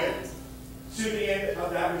glowing. Okay? To the end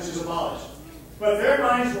of that which is abolished. But their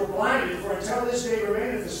minds were blinded, for until this day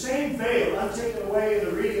remaineth the same veil untaken away in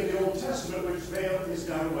the reading of the Old Testament, which veil is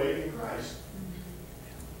done away in Christ.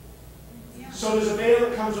 So there's a veil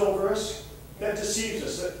that comes over us that deceives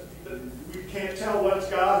us. That we can't tell what's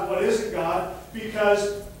God and what isn't God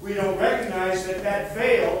because we don't recognize that that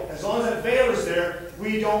veil, as long as that veil is there,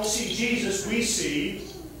 we don't see Jesus, we see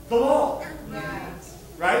the law.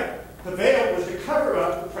 Right? The veil was to cover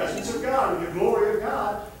up the presence of God and the glory of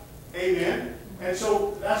God. Amen? And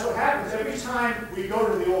so that's what happens. Every time we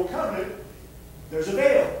go to the Old Covenant, there's a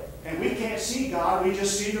veil. And we can't see God, we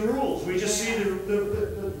just see the rules. We just see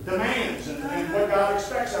the demands and what God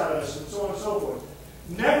expects out of us and so on and so forth.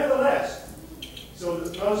 Nevertheless, so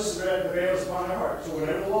Moses read, the veil is upon their heart. So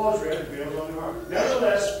whenever the law is read, the veil is on their heart.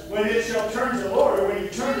 Nevertheless, when it shall turn to the Lord, or when you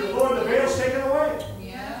turn to the Lord, the veil is taken away.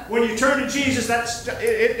 Yeah. When you turn to Jesus,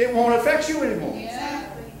 it won't affect you anymore. Yeah.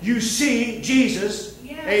 You see Jesus,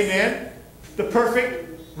 Yes. amen, the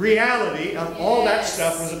perfect reality of all that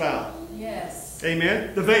stuff was about. Yes.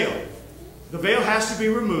 Amen. The veil. The veil has to be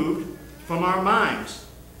removed from our minds.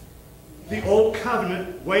 The old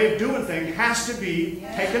covenant way of doing things has to be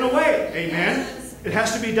taken away. Amen. It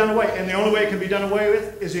has to be done away. And the only way it can be done away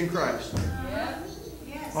with is in Christ. Yes.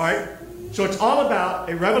 All right. So it's all about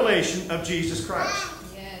a revelation of Jesus Christ.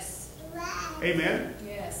 Yes. Amen.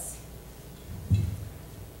 Yes.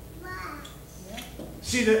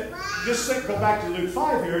 See that? Just go back to Luke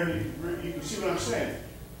 5 here, and you can see what I'm saying.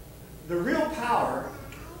 The real power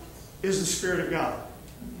is the Spirit of God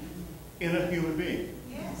in a human being.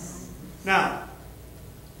 Yes. Now,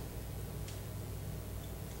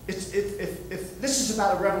 if this is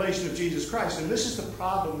about a revelation of Jesus Christ, and this is the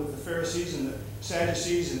problem that the Pharisees and the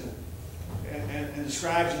Sadducees and the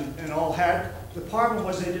scribes and all had, the problem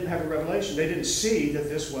was they didn't have a revelation. They didn't see that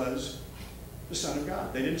this was the Son of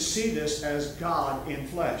God. They didn't see this as God in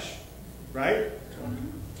flesh. Right?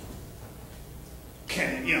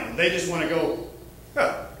 They just want to go,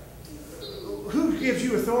 oh, who gives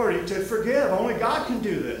you authority to forgive? Only God can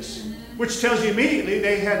do this. Which tells you immediately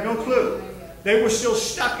they had no clue. They were still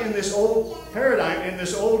stuck in this old paradigm, in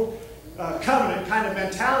this old covenant kind of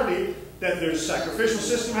mentality that there's sacrificial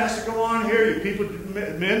system has to go on here.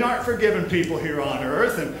 Men aren't forgiving people here on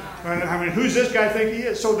earth. And I mean, who's this guy think he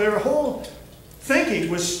is? So their whole thinking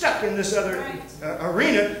was stuck in this other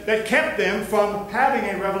arena that kept them from having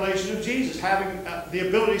a revelation of Jesus, having the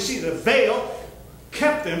ability to see. The veil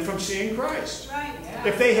kept them from seeing Christ. Right.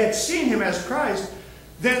 If they had seen him as Christ,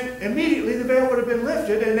 then immediately the veil would have been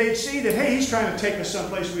lifted and they'd see that, hey, he's trying to take us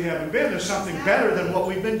someplace we haven't been. There's something better than what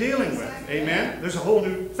we've been dealing with. Amen? There's a whole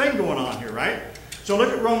new thing going on here, right? So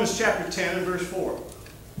look at Romans chapter 10 and verse 4.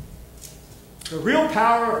 The real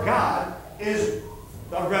power of God is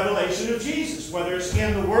a revelation of Jesus, whether it's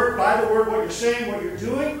in the Word, by the Word, what you're saying, what you're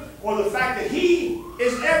doing, or the fact that He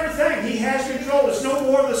is everything. He has control. It's no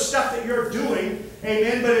more the stuff that you're doing,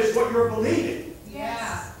 amen, but it's what you're believing.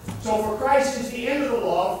 Yeah. So for Christ is the end of the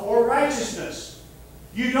law for righteousness.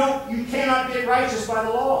 You cannot get righteous by the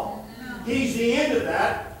law. He's the end of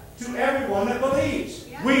that to everyone that believes.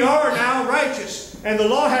 Yeah. We are now righteous, and the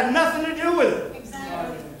law had nothing to do with it.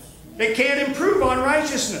 Exactly. They can't improve on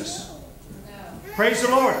righteousness. Praise the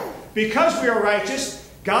Lord. Because we are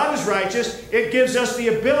righteous, God is righteous, it gives us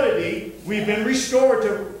the ability, we've been restored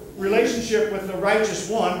to relationship with the righteous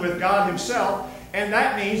one, with God Himself, and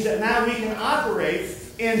that means that now we can operate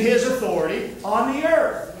in His authority on the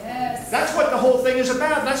earth. Yes. That's what the whole thing is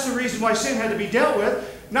about. That's the reason why sin had to be dealt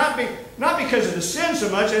with. Not because of the sin so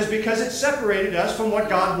much as because it separated us from what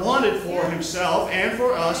God wanted for Himself and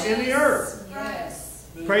for us in the earth. Yes.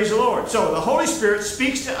 Praise the Lord. So the Holy Spirit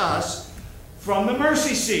speaks to us from the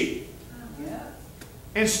mercy seat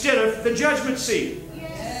instead of the judgment seat.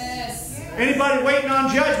 Yes. Anybody waiting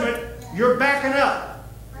on judgment, you're backing up.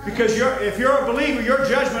 Because if you're a believer, your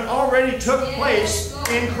judgment already took place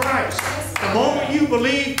in Christ. The moment you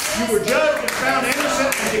believed, you were judged and found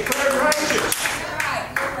innocent and declared righteous.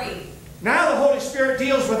 Now the Holy Spirit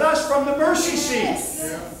deals with us from the mercy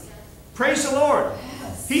seat. Praise the Lord.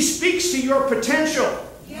 He speaks to your potential,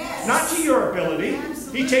 not to your ability.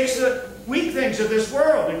 He takes the weak things of this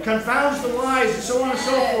world and confounds the wise and so on and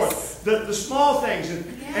so forth. The small things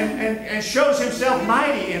and shows Himself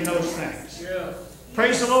mighty in those things.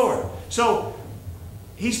 Praise the Lord. So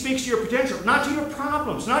He speaks to your potential, not to your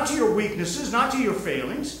problems, not to your weaknesses, not to your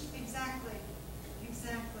failings. Exactly.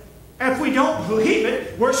 Exactly. And if we don't believe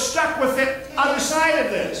it, we're stuck with the other side of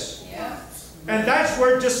this. And that's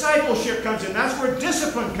where discipleship comes in. That's where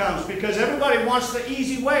discipline comes, because everybody wants the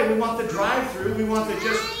easy way. We want the drive-through. We want the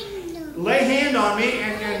just lay hand on me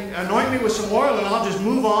and anoint me with some oil and I'll just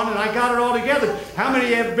move on and I got it all together. How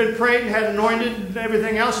many have been prayed and had anointed and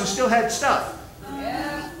everything else and still had stuff?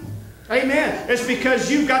 Yeah. Amen. It's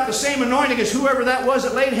because you've got the same anointing as whoever that was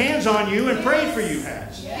that laid hands on you and prayed for you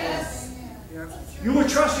has. Yes. You were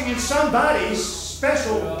trusting in somebody's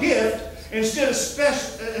special gift instead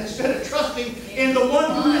of trusting in the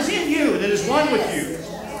one who is in you, that is one with you.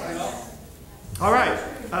 All right.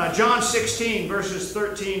 John 16, verses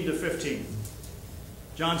 13 to 15.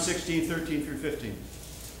 John 16, 13 through 15.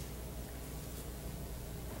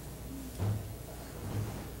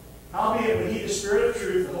 Howbeit, when he, the Spirit of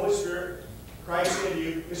truth, the Holy Spirit, Christ in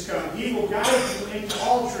you, is come, he will guide you into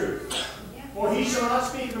all truth. For he shall not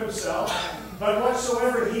speak of himself, but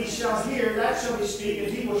whatsoever he shall hear, that shall he speak,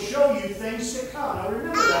 and he will show you things to come. Now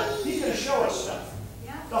remember that. He's going to show us stuff.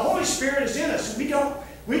 The Holy Spirit is in us. We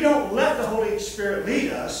don't let the Holy Spirit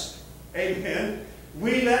lead us. Amen.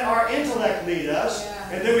 We let our intellect lead us,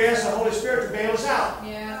 and then we ask the Holy Spirit to bail us out.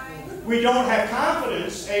 We don't have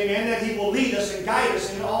confidence, amen, that he will lead us and guide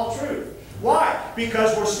us into all truth. Why?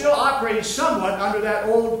 Because we're still operating somewhat under that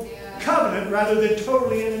old covenant rather than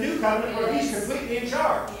totally in the new covenant where he's completely in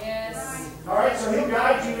charge. All right, so he'll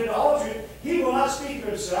guide you into all truth. He will not speak of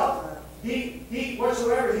himself. He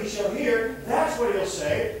whatsoever he shall hear, that's what he'll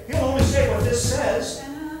say. He'll only say what this says.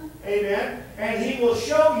 Amen. And he will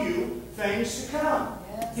show you things to come.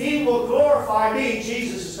 He will glorify me,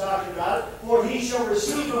 Jesus is talking about it, for he shall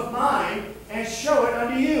receive of mine and show it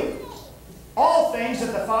unto you. All things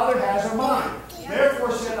that the Father has are mine.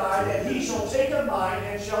 Therefore said I, that he shall take of mine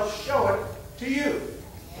and shall show it to you.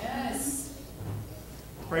 Yes.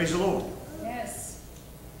 Praise the Lord. Yes.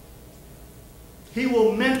 He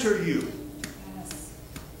will mentor you. Yes.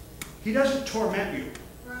 He doesn't torment you.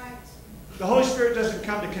 Right. The Holy Spirit doesn't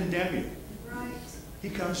come to condemn you. Right. He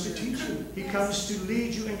comes to teach you. He comes to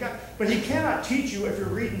lead you and guide. But he cannot teach you if you're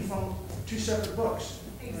reading from two separate books.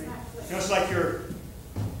 Exactly. You know, it's like your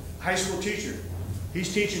high school teacher.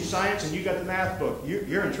 He's teaching science and you got the math book.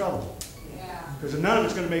 You're in trouble. Yeah. Because none of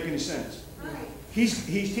it's going to make any sense. Right. He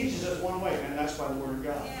teaches us one way, and that's by the Word of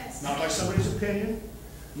God. Yes. Not by somebody's opinion,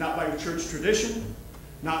 not by church tradition,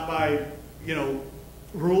 not by,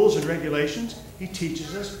 rules and regulations. He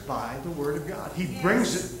teaches us by the Word of God. He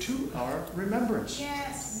brings it to our remembrance.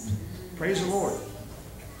 Yes. Praise the Lord.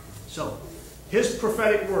 So, his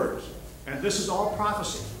prophetic words, and this is all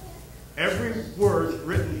prophecy. Every word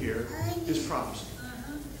written here is prophecy.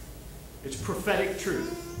 It's prophetic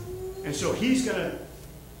truth. And so he's going to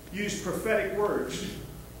use prophetic words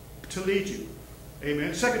to lead you.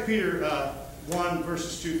 Amen. 2 Peter 1,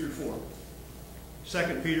 verses 2 through 4.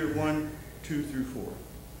 2 Peter 1, 2 through 4.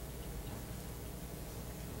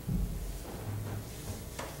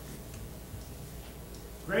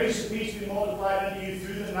 Grace and peace be multiplied unto you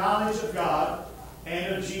through the knowledge of God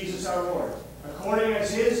and of Jesus our Lord, according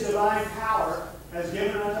as his divine power has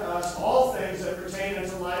given unto us all things that pertain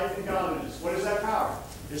unto life and godliness. What is that power?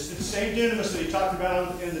 It's the same dunamis that he talked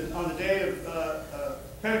about on the day of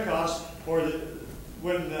Pentecost, or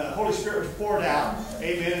when the Holy Spirit was poured out,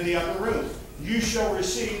 amen, in the upper room. You shall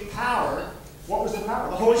receive power. What was the power?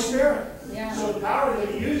 The Holy Spirit. Yeah. So the power that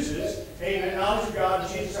he uses, amen, knowledge of God and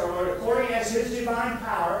Jesus our Lord, according as his divine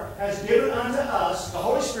power has given unto us, the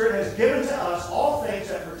Holy Spirit has given to us all things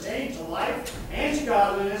that pertain to life and to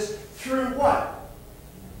godliness, through what?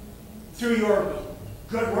 Through your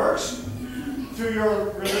good works? Through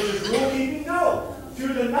your religious rule-keeping? No.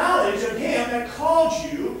 Through the knowledge of him that called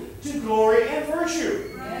you to glory and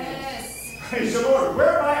virtue. Yes. Praise the Lord.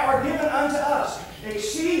 Whereby are given unto us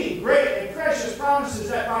exceeding great and precious promises,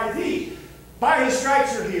 that by his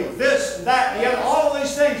stripes are healed. This and that and the other, all of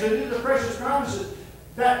these things, that are the precious promises,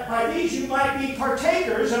 that by these you might be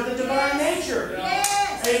partakers of the divine nature.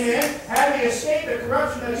 Yes. Amen. Having escaped the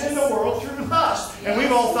corruption that is in the world through lust. And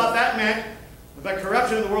we've all thought that meant the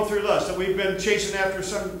corruption in the world through lust, that we've been chasing after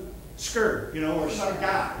some skirt, or some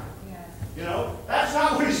guy. That's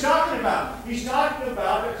not what he's talking about. He's talking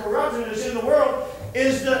about the corruption that is in the world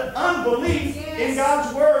is the unbelief in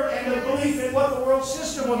God's Word and the belief in what the world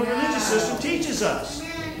system or the religious system teaches us.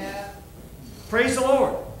 Praise the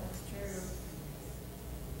Lord. That's true.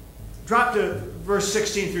 Drop to verse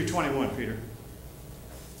 16 through 21, Peter.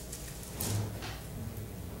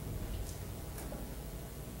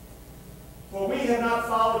 For we have not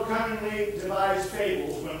followed cunningly devised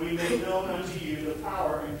fables when we made known unto you the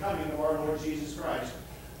power and coming of our Lord Jesus Christ,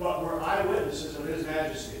 but were eyewitnesses of his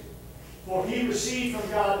majesty. For he received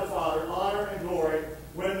from God the Father honor and glory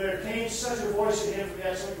when there came such a voice to him from the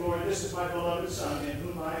excellent glory, "This is my beloved Son, in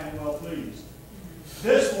whom I am well pleased."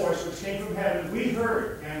 This voice which came from heaven we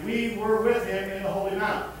heard, and we were with him in the holy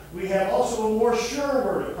mount. We have also a more sure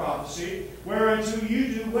word of prophecy, whereunto you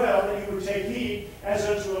do well that you would take heed, as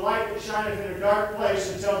unto a light that shineth in a dark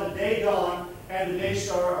place, until the day dawn and the day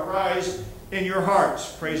star arise in your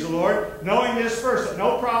hearts. Praise the Lord. Knowing this first, that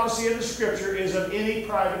no prophecy of the Scripture is of any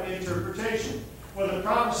private interpretation. For the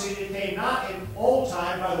prophecy that came not in old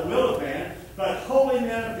time by the will of man, but holy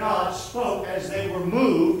men of God spoke as they were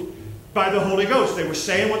moved by the Holy Ghost. They were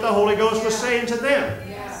saying what the Holy Ghost was saying to them.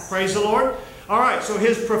 Yes. Praise the Lord. All right, so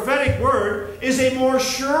his prophetic word is a more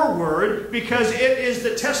sure word because it is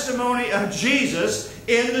the testimony of Jesus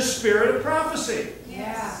in the spirit of prophecy.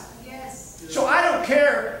 Yes. Yes. So I don't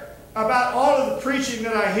care about all of the preaching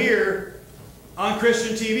that I hear on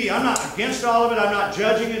Christian TV. I'm not against all of it. I'm not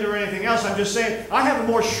judging it or anything else. I'm just saying I have a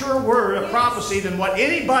more sure word of prophecy than what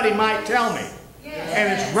anybody might tell me. Yes.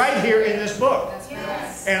 And it's right here in this book.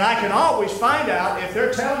 Yes. And I can always find out if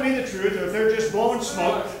they're telling me the truth or if they're just blowing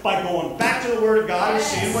smoke by going back to the Word of God and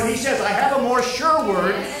seeing what He says. I have a more sure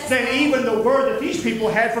word than even the word that these people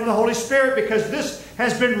had from the Holy Spirit, because this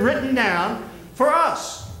has been written down for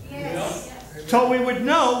us. Yes. So we would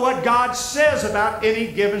know what God says about any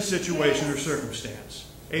given situation or circumstance.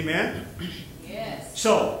 Amen? Yes.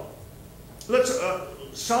 So, let's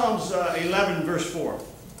Psalms 11 verse 4.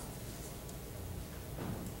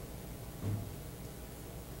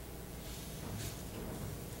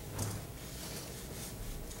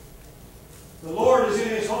 The Lord is in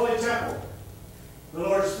His holy temple. The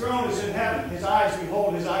Lord's throne is in heaven. His eyes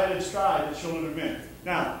behold, His eyelids strive the children of men.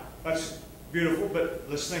 Now, that's beautiful, but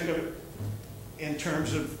let's think of it in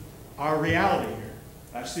terms of our reality here.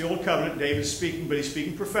 That's the Old Covenant. David's speaking, but he's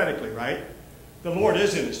speaking prophetically, right? The Lord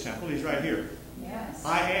is in His temple. He's right here. Yes.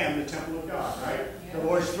 I am the temple of God, right? Yes. The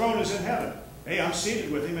Lord's throne is in heaven. Hey, I'm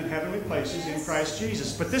seated with Him in heavenly places in Christ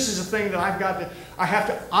Jesus. But this is a thing that I have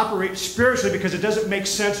to operate spiritually because it doesn't make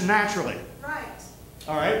sense naturally. Right.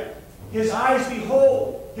 All right? His eyes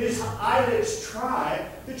behold, His eyelids try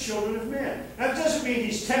the children of men. That doesn't mean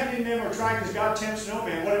He's tempting them or trying, because God tempts no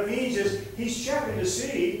man. What it means is He's checking to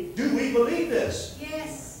see, do we believe this?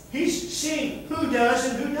 Yes. He's seeing who does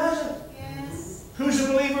and who doesn't. Yes. Who's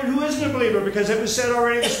a believer and who isn't a believer, because it was said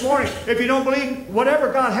already this morning. If you don't believe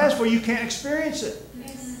whatever God has for you, you can't experience it.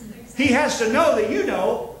 Yes. He has to know that you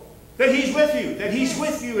know that He's with you, that He's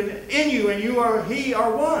with you and in you, and you are He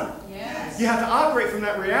are one. Yes. You have to operate from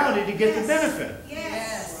that reality to get the benefit.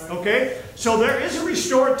 Yes. Okay? So there is a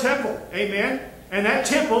restored temple. Amen? And that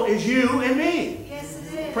temple is you and me. Yes,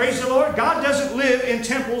 it is. Praise the Lord. God doesn't live in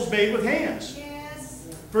temples made with hands. Yes.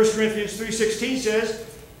 1 Corinthians 3:16 says,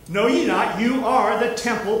 "Know ye not, you are the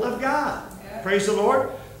temple of God." Yeah. Praise the Lord.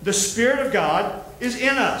 The Spirit of God is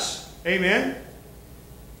in us. Amen?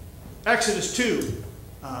 Exodus 2,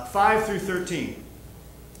 5 through 13.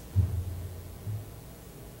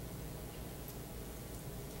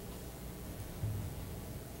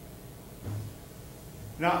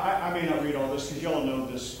 Now, I may not read all this because y'all know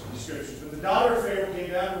this, the scriptures, but the daughter of Pharaoh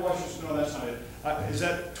came down to wash her. No, that's not it. Is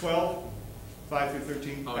that 12? 5 through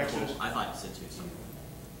 13? Oh, Exodus? 12. I thought you said 2. So.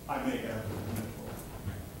 I may have.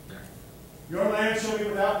 There. Your land shall be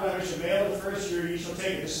without blemish, a male of the first year ye shall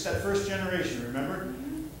take it. This is that first generation, remember?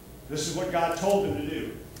 This is what God told them to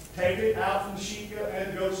do. Take it out from the sheep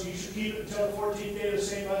and goats. You shall keep it until the 14th day of the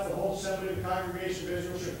same month. The whole assembly of the congregation of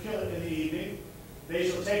Israel shall kill it in the evening. They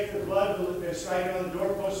shall take the blood and strike it on the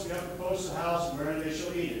doorpost and the upper post of the house, wherein they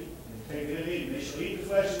shall eat it. And take it and eat it. They shall eat the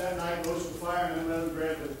flesh of that night, roast with fire, and unleavened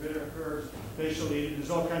bread with bitter herbs. They shall eat it. There's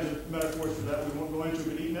all kinds of metaphors for that. We won't go into it.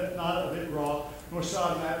 But eat not of it raw, nor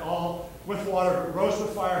sodden at all with water, but roast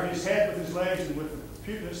with fire his head with his legs and with the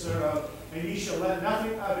puteness thereof. And ye shall let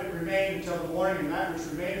nothing of it remain until the morning, and that which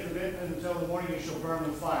remaineth of it until the morning ye shall burn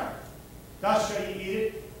with fire. Thus shall ye eat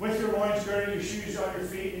it, with your loins girded, your shoes on your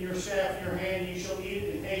feet, and your staff in your hand, and ye shall eat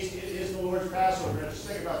it in haste. It is the Lord's Passover. Now, just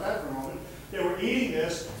think about that for a moment. They were eating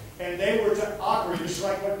this, and they were to operate, just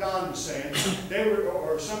like what Don was saying. They were,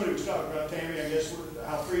 or somebody was talking about, Tammy, I guess,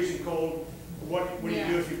 how freezing cold. What do you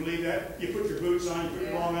do if you believe that? You put your boots on, you put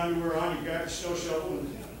your long underwear on, you got your snow shovel,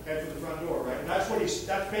 and head for the front door, right? And that's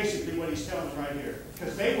basically what he's telling them right here.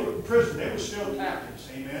 Because they were in prison, they were still captives,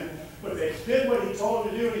 amen? But they did what he told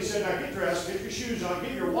them to do, and he said, now get dressed, get your shoes on,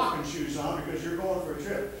 get your walking shoes on, because you're going for a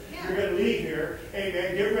trip. Yeah. You're going to leave here,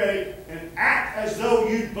 amen, get ready, and act as though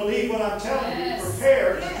you believe what I'm telling you.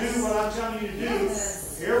 Prepare to do what I'm telling you to do.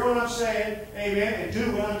 Yes. Hear what I'm saying, amen, and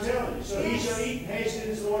do what I'm telling you. So he shall eat and haste, it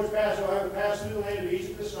is the Lord's Passover. I will pass through the land of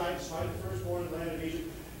Egypt this night, smite the firstborn of the land of Egypt.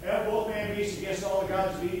 both man and beast against all the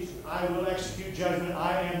gods of Egypt. I will execute judgment.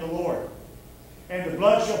 I am the Lord. And the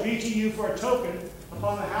blood shall be to you for a token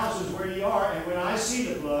upon the houses where ye are. And when I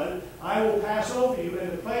see the blood, I will pass over you,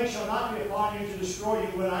 and the plague shall not be upon you to destroy you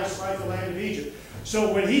when I smite the land of Egypt.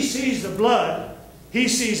 So when he sees the blood, he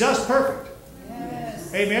sees us perfect.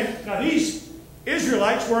 Yes. Amen. Now these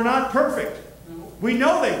Israelites were not perfect. We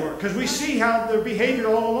know they were, because we see how their behavior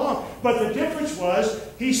all along. But the difference was,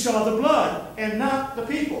 he saw the blood and not the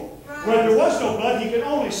people. Right. When there was no blood, he could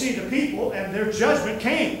only see the people, and their judgment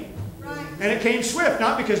came. Right. And it came swift,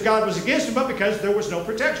 not because God was against them, but because there was no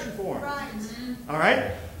protection for them. Right. All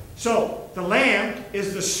right? So, the Lamb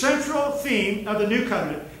is the central theme of the New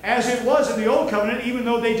Covenant, as it was in the Old Covenant, even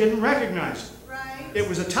though they didn't recognize it. Right. It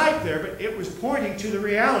was a type there, but it was pointing to the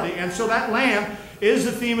reality. And so that Lamb is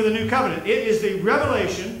the theme of the New Covenant. It is the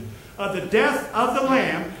revelation of the death of the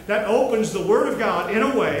Lamb that opens the Word of God in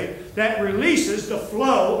a way that releases the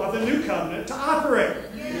flow of the New Covenant to operate.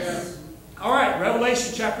 Yes. All right,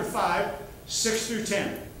 Revelation chapter 5, 6 through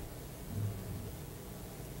 10.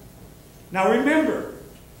 Now remember,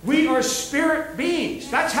 we are spirit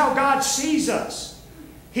beings. That's how God sees us.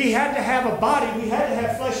 He had to have a body. We had to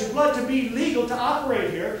have flesh and blood to be legal to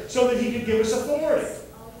operate here so that he could give us authority.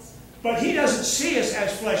 But he doesn't see us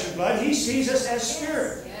as flesh and blood. He sees us as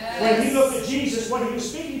spirit. Yes. When he looked at Jesus, what he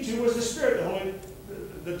was speaking to was the Spirit.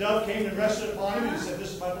 The dove came and rested upon him and he said,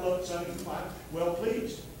 "This is my beloved Son, in whom I am well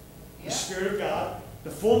pleased." The Spirit of God, the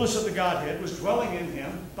fullness of the Godhead, was dwelling in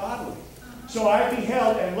him bodily. So I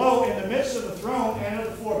beheld, and lo, in the midst of the throne and of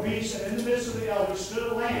the four beasts, and in the midst of the elders,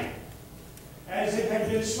 stood a lamb, as it had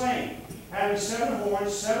been slain, having 7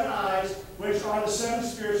 horns, 7 eyes, which are the 7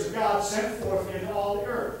 spirits of God sent forth into all the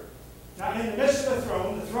earth. Now in the midst of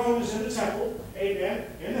the throne is in the temple, amen,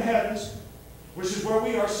 in the heavens, which is where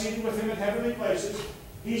we are seated with him in heavenly places.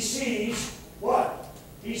 He sees what?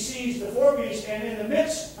 He sees the 4 beasts, and in the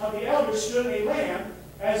midst of the elders stood a lamb,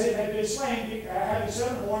 as it had been slain, having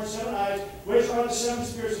 7 horns, 7 eyes, which are the 7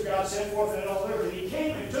 spirits of God sent forth into all the earth. And he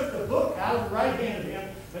came and took the book out of the right hand of him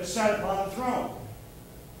that sat upon the throne.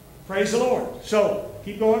 Praise the Lord. So,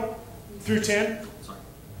 keep going through 10. Sorry.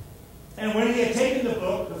 And when he had taken the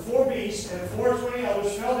book, the 4 beasts and the 24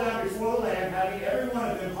 elders fell down before the Lamb, having every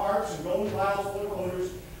one of them harps and golden vials full of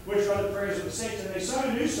odors, which are the prayers of the saints. And they sung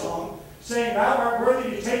a new song, saying, "Thou art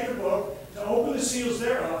worthy to take the book, to open the seals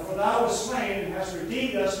thereof, for thou wast slain, and hast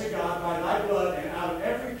redeemed us to God by thy blood, and out of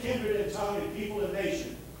every kindred and tongue and people and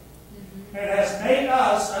nation. And hast made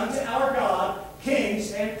us unto our God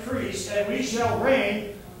kings and priests, and we shall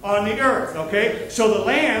reign on the earth." Okay? So the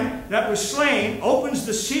Lamb that was slain opens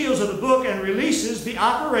the seals of the book and releases the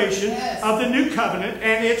operation of the new covenant,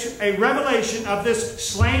 and it's a revelation of this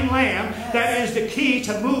slain Lamb that is the key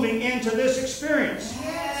to moving into this experience.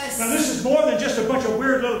 Now this is more than just a bunch of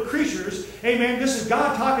weird little creatures. Amen. This is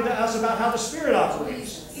God talking to us about how the Spirit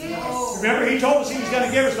operates. Yes. Remember, he told us he was going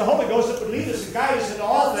to give us the Holy Ghost that would lead us and guide us into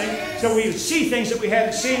all things, so we would see things that we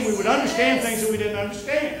hadn't seen, we would understand things that we didn't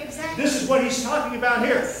understand. Exactly. This is what he's talking about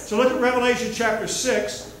here. So look at Revelation chapter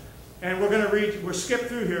 6, and we're going to read, we'll skip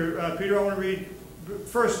through here. Peter, I want to read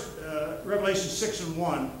first Revelation 6 and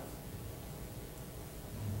 1.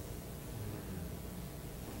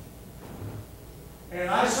 And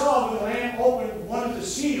I saw when the Lamb opened one of the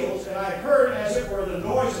seals, and I heard as it were the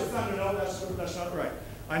noise of thunder. No, that's not right.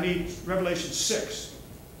 I need Revelation 6.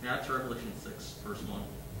 Yeah, it's Revelation 6, verse 1.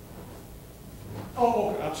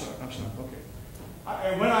 Oh, okay. I'm sorry. Okay.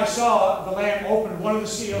 And when I saw the Lamb open one of the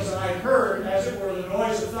seals, and I heard as it were the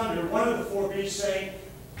noise of thunder, one of the 4 beasts saying,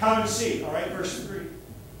 "Come and see." All right, verse 3.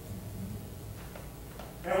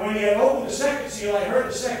 And when he had opened the second seal, I heard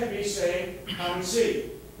the second beast saying, "Come and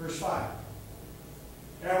see." Verse 5.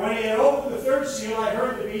 And when he had opened the 3rd seal, I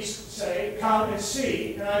heard the beast say, "Come and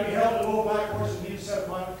see." And I beheld a little black horse, and he that sat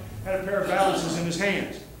upon it had a pair of balances in his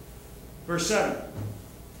hands. Verse 7.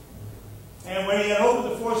 And when he had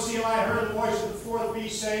opened the 4th seal, I heard the voice of the 4th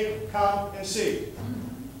beast say, "Come and see."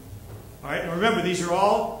 All right, now remember, these are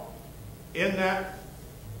all in that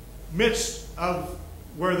midst of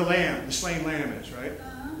where the Lamb, the slain Lamb is, right?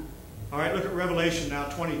 All right, look at Revelation now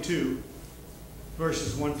 22,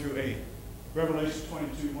 verses 1 through 8. Revelation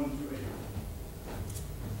 22, 1 through 8.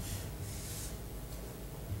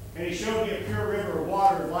 And he showed me a pure river of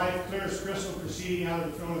water of life, clear as crystal, proceeding out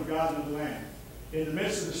of the throne of God and of the Lamb. In the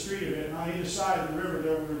midst of the street of it, and on either side of the river,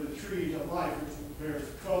 there were the trees of life, which bare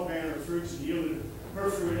 12 manner of fruits, and yielded her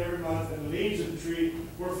fruit every month, and the leaves of the tree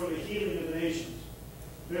were for the healing of the nations.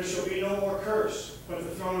 There shall be no more curse, but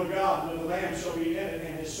the throne of God and of the Lamb shall be in it,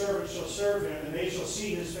 and his servants shall serve him, and they shall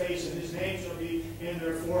see his face, and his name shall be in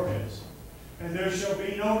their foreheads. And there shall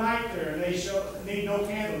be no night there, and they shall need no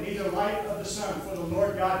candle, neither light of the sun, for the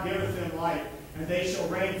Lord God giveth them light, and they shall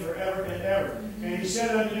reign forever and ever. And he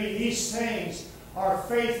said unto me, these things are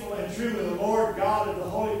faithful and true, and the Lord God of the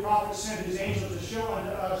holy prophets sent his angels to show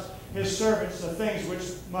unto us his servants the things which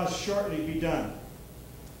must shortly be done.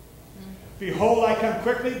 Behold, I come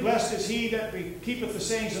quickly. Blessed is he that keepeth the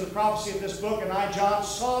sayings of the prophecy of this book. And I, John,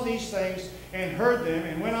 saw these things and heard them.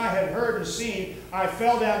 And when I had heard and seen, I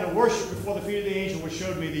fell down to worship before the feet of the angel which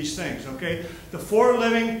showed me these things. Okay? The four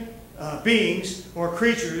living beings or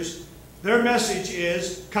creatures, their message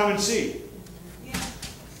is, come and see. Yeah.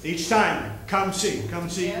 Each time, come see, come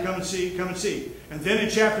see, yeah. Come and see, come and see. And then in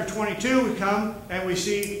chapter 22, we come and we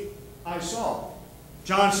see, I saw.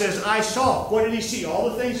 John says, I saw. What did he see? All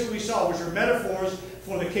the things that we saw, which are metaphors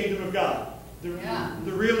for the kingdom of God. The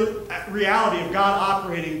real reality of God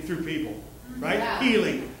operating through people. Right? Yeah.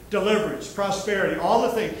 Healing, deliverance, prosperity, all the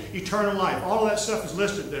things, eternal life. All of that stuff is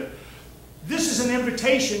listed there. This is an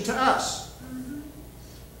invitation to us.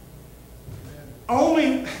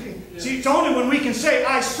 See, it's only when we can say,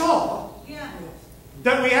 I saw,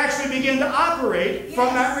 that we actually begin to operate from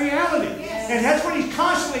that reality. Yes. And that's what he's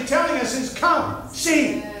constantly telling us is, come,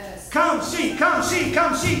 see. Yes. Come, see, come, see,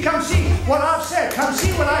 come, see, come, see what I've said. Come,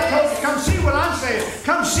 see what I told you. Come, see what I'm saying.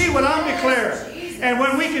 Come, see what I'm declaring. And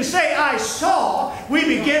when we can say, I saw, we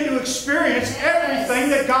begin to experience everything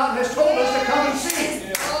that God has told us to come and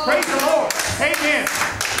see. Praise the Lord. Amen.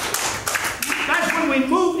 That's when we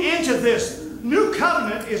move into this. New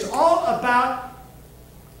covenant is all about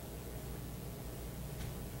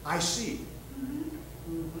I see.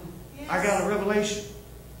 Yes. I got a revelation.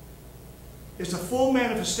 It's a full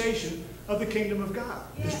manifestation of the kingdom of God.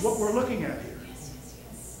 Yes. Is what we're looking at here.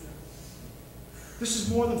 Yes. This is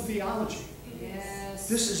more than theology. Yes.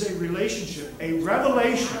 This is a relationship, a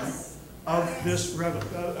revelation of this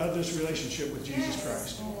relationship with Jesus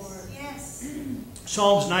Christ. Yes.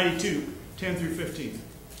 Psalms 92, 10 through 15.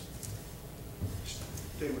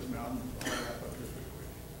 Stay with me. I'll wrap up here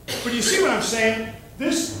pretty quick. But you see what I'm saying?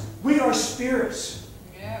 We are spirits.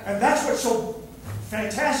 Yeah. And that's what's so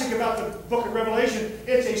fantastic about the book of Revelation.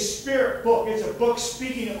 It's a spirit book. It's a book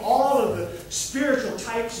speaking of all of the spiritual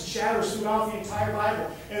types and shadows throughout the entire Bible.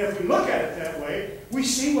 And if we look at it that way, we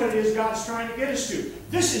see what it is God's trying to get us to.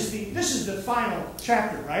 This is the final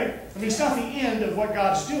chapter, right? I mean, it's not the end of what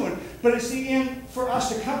God's doing, but it's the end for us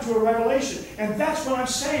to come to a revelation. And that's what I'm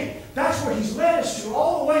saying. That's where he's led us to,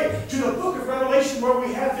 all the way to the book of Revelation, where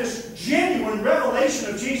we have this genuine revelation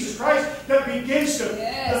of Jesus Christ that begins to,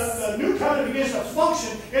 the new covenant begins to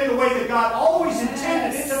function in the way that God always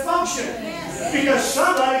intended it to function. Because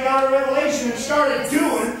somebody got a revelation and started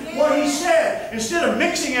doing what he said. Instead of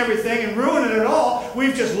mixing everything and ruining it all,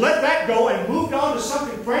 we've just let that go and moved on to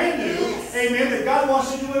something brand new, amen, that God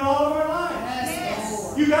wants to do in all of our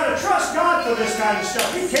lives. You've got to trust God for this kind of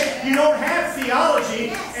stuff. You don't have theology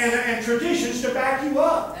and traditions to back you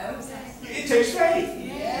up. It takes faith.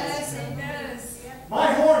 Yes, it does.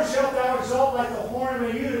 My horn shalt thou exalt like the horn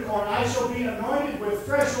of a unicorn. I shall be anointed with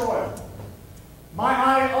fresh oil. My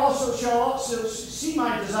eye also shall see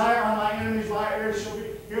my desire on my enemies. My ears shall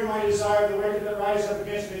hear my desire of the wicked that rise up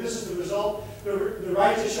against me. This is the result. The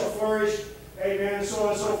righteous shall flourish. Amen. And so on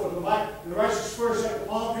and so forth. The righteous flourish like the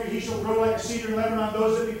palm tree. He shall grow like a cedar in Lebanon.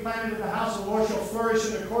 Those that be planted in the house of the Lord shall flourish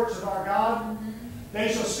in the courts of our God.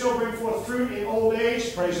 They shall still bring forth fruit in old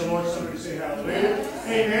age. Praise the Lord. Somebody say hallelujah.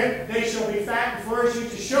 Amen. They shall be fat and flourishing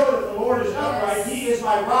to show that the Lord is upright. He is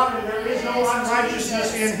my rock and there is no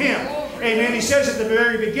unrighteousness in him. Amen. He says at the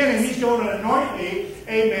very beginning, he's going to anoint me,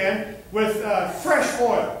 amen, with fresh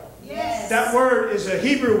oil. Yes. That word is a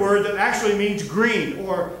Hebrew word that actually means green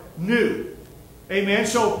or new. Amen.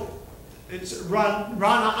 So it's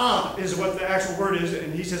rana'ah is what the actual word is.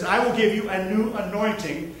 And he says, I will give you a new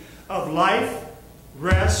anointing of life,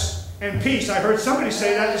 rest, and peace. I heard somebody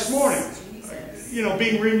say that this morning. You know,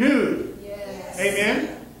 being renewed. Yes.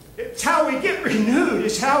 Amen. It's how we get renewed.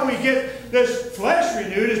 It's how we get this flesh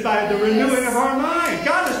renewed is by the renewing of our mind.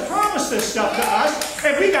 God has promised this stuff to us.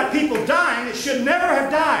 And we got people dying that should never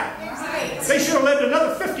have died. They should have lived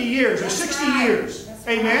another 50 years or 60 years.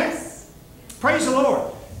 Amen. Praise the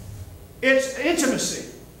Lord. It's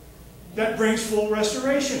intimacy that brings full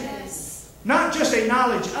restoration. Yes. Not just a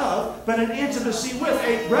knowledge of, but an intimacy with,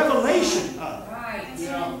 a revelation of. Right.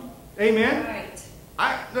 Yeah. Amen. Right.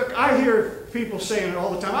 I hear people saying it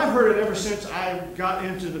all the time. I've heard it ever since I got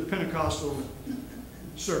into the Pentecostal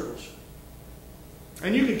circles.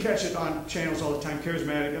 And you can catch it on channels all the time,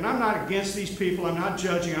 charismatic. And I'm not against these people. I'm not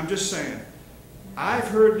judging. I'm just saying. I've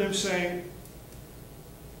heard them saying,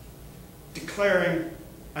 declaring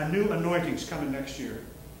a new anointing's coming next year.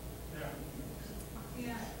 Yeah.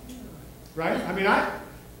 Right? I mean,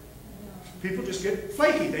 people just get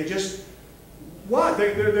flaky. They just, what?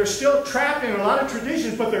 They're still trapped in a lot of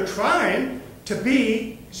traditions, but they're trying to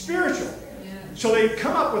be spiritual. So they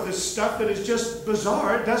come up with this stuff that is just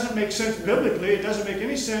bizarre. It doesn't make sense biblically. It doesn't make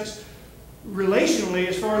any sense relationally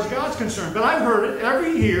as far as God's concerned. But I've heard it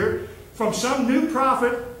every year from some new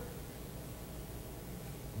prophet.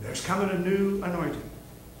 There's coming a new anointing.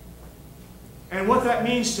 And what that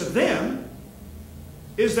means to them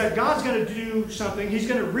is that God's going to do something. He's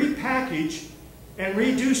going to repackage and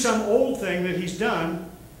redo some old thing that He's done.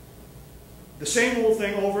 The same old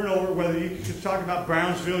thing over and over, whether you can talk about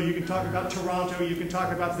Brownsville, you can talk about Toronto, you can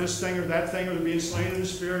talk about this thing or that thing, or being slain in the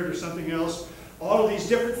Spirit or something else. All of these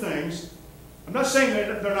different things. I'm not saying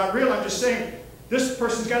that they're not real. I'm just saying this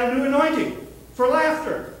person's got a new anointing for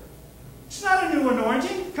laughter. It's not a new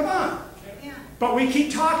anointing. Come on. Yeah. But we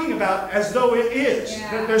keep talking about as though it is.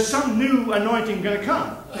 That there's some new anointing going to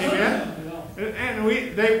come. Amen? And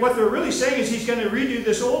what they're really saying is He's going to redo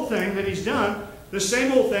this old thing that He's done, the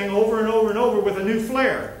same old thing over and over and over with a new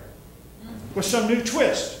flair, with some new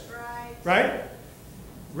twist. Right?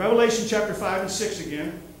 Revelation chapter 5 and 6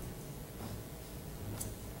 again.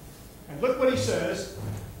 And look what He says.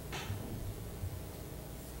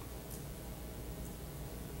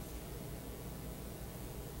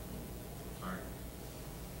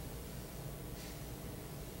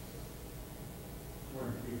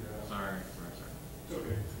 Sorry. It's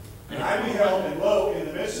okay. And I beheld, and lo, in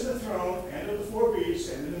the midst of the throne and of the four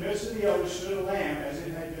beasts, and in the midst of the elders stood a lamb as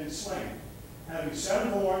it had been slain, having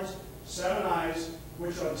 7 horns, 7 eyes,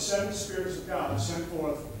 which are the 7 spirits of God sent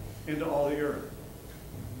forth into all the earth.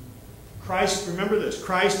 Christ, remember this,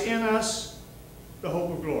 Christ in us, the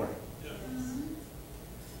hope of glory.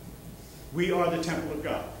 We are the temple of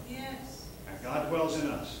God. Yes. And God dwells in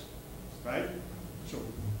us. Right? So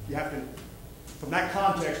you have to, from that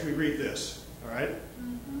context, we read this. All right?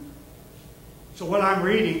 So what I'm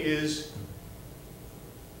reading is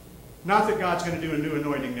not that God's going to do a new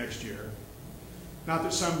anointing next year. Not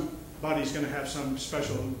that somebody's going to have some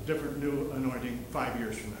special, different new anointing 5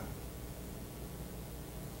 years from now.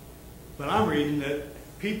 But I'm reading that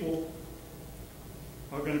people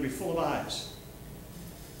are going to be full of eyes.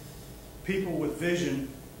 People with vision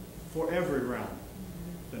for every realm.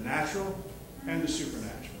 The natural and the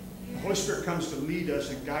supernatural. The Holy Spirit comes to lead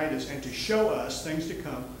us and guide us and to show us things to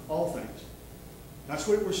come, all things. That's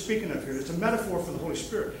what we're speaking of here. It's a metaphor for the Holy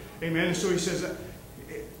Spirit. Amen. And so He says that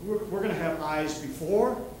we're going to have eyes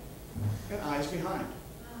before and eyes behind.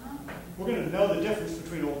 We're going to know the difference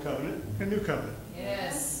between Old Covenant and New Covenant.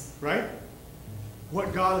 Yes. Right?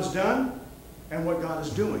 What God has done and what God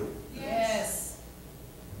is doing. Yes.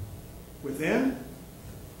 Within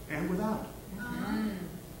and without.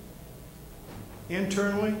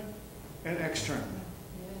 Internally and externally.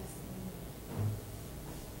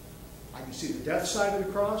 I can see the death side of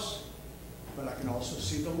the cross, but I can also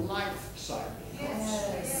see the life side of the cross.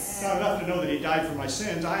 Yes. Not enough to know that He died for my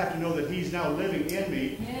sins. I have to know that He's now living in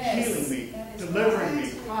me, Yes. healing me, That is delivering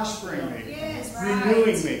right. me, prospering me, Yes.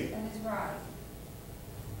 renewing me. That is right.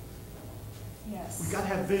 Yes. We've got to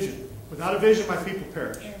have vision. Without a vision, my people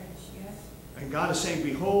perish. Yes. And God is saying,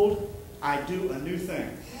 behold, I do a new thing.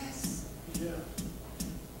 Yes.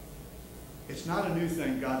 It's not a new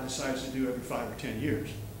thing God decides to do every 5 or 10 years.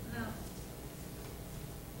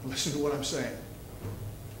 No. Listen to what I'm saying.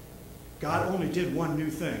 God only did one new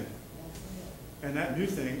thing. And that new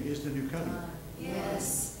thing is the new covenant.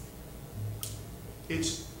 Yes.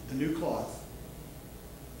 It's the new cloth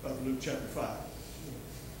of Luke chapter 5.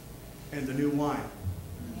 And the new wine.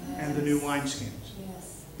 And the new wineskins.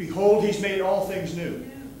 Yes. Behold, He's made all things new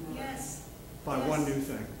Yes. by one new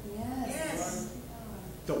thing. Yes.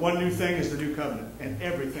 The one new thing is the new covenant. And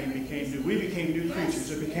everything became new. We became new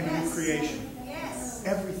creatures. It became a new creation. Yes.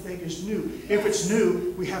 Everything is new. If it's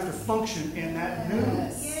new, we have to function in that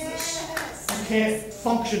newness. Yes. You can't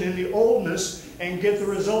function in the oldness and get the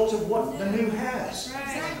results of what the new has.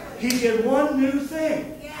 Exactly. He did one new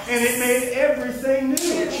thing. And it made everything new.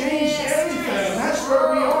 It changed everything. And that's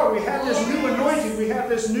where we are. We have this new anointing. We have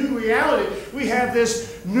this new reality. We have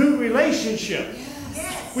this new relationship.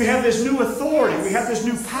 Yes. We have this new authority. We have this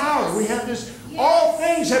new power. We have this. All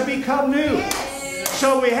things have become new.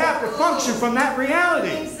 So we have to function from that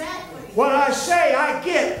reality. Exactly. What I say, I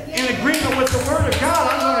get. In agreement with the Word of God,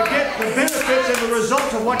 I'm going to get the benefits and the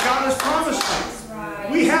results of what God has promised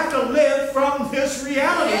me. We have to live from this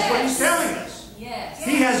reality, is what He's telling us. Yes.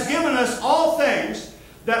 He has given us all things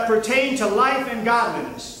that pertain to life and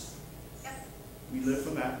godliness. We live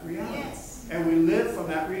from that reality. Yes. And we live from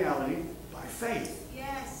that reality by faith.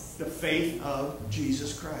 Yes. The faith of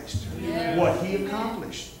Jesus Christ. Yes. What He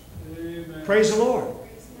accomplished. Praise the Lord.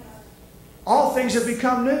 All things have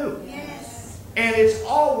become new. Yes. And it's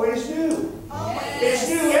always new. Always. It's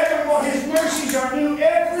new every morning. His mercies are new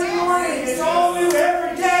every morning. It's all new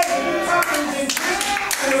every day. New comes in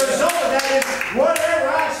truth. And the result of that is whatever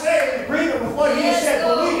I say in agreement with what He said,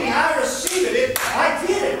 believing I receive it. I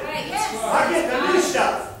get it. Yes. I get the new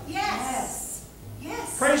stuff. Yes.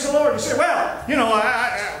 Yes. Praise the Lord. You say, well, you know,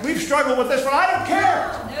 we've struggled with this, but I don't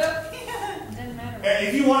care. Nope. Doesn't matter. And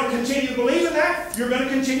if you want to continue believing that, you're going to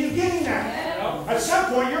continue getting that. At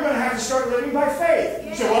some point, you're going to have to start living by faith.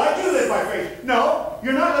 You say, well, I do live by faith. No,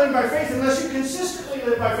 you're not living by faith unless you consistently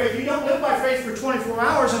live by faith. You don't live by faith for 24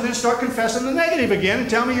 hours and then start confessing the negative again and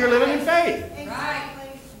tell me you're living in faith.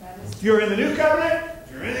 Exactly. You're in the new covenant,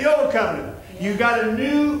 you're in the old covenant. You've got a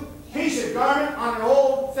new piece of garment on an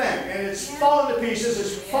old thing, and it's falling to pieces,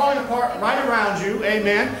 it's falling apart right around you,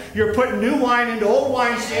 amen. You're putting new wine into old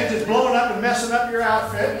wineskins, it's blowing up and messing up your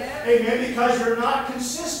outfit, amen, because you're not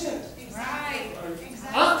consistent. Right.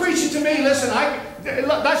 I'm preaching to me, listen,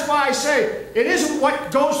 that's why I say, it isn't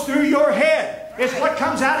what goes through your head, it's what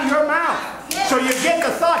comes out of your mouth. So you get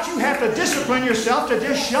the thought, you have to discipline yourself to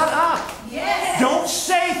just shut up. Yes. Don't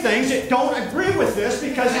say things that don't agree with this,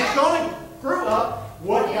 because it's going to screw up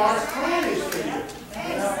what God's plan is for you.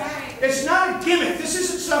 Exactly. It's not a gimmick. This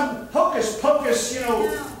isn't some hocus pocus,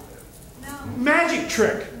 No. magic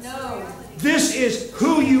trick. No. This is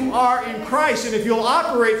who you are in Christ. And if you'll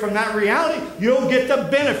operate from that reality, you'll get the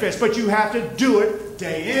benefits. But you have to do it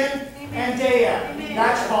day in and day out. Amen.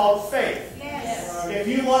 That's called faith. Yes. If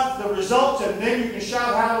you want the results and then you can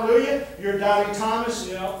shout hallelujah, you're doubting Thomas.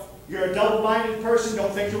 You're a double-minded person.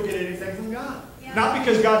 Don't think you'll get anything from God. Not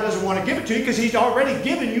because God doesn't want to give it to you, because He's already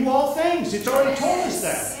given you all things. It's already told us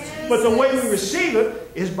that. But the way we receive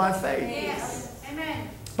it is by faith. Yes. Amen.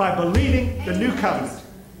 By believing the new covenant.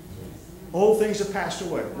 Old things have passed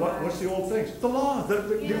away. What's the old things? The law,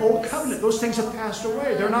 the old covenant. Those things have passed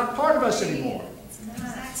away. They're not part of us anymore.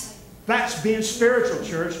 Exactly. That's being spiritual,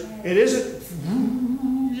 church. It isn't,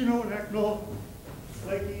 acting all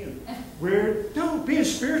flaky and weird. No, being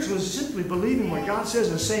spiritual is simply believing what God says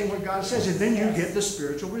and saying what God says, and then you get the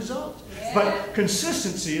spiritual results. But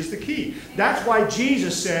consistency is the key. That's why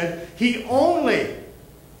Jesus said He only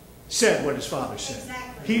said what His Father said.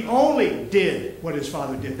 Exactly. He only did what His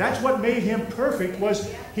Father did. That's what made Him perfect,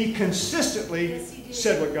 was He consistently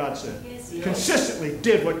said what God said. Consistently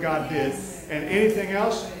did what God did. And anything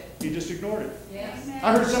else, He just ignored it. Yes.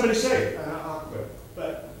 I heard somebody say, I'll quit,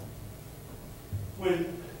 but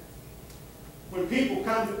when people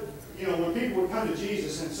come to, when people would come to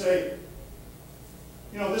Jesus and say,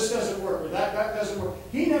 this doesn't work or that doesn't work,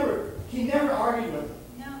 He never argued with them.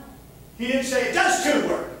 No. He didn't say, it does too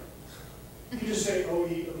work. He just said, oh,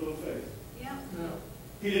 ye of little faith. Yep.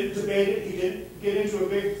 He didn't debate it. He didn't get into a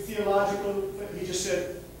big theological thing. He just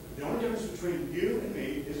said, the only difference between you and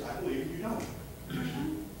me is I believe and you don't.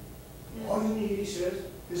 All you need, he says,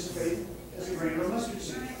 is faith as a grain of a mustard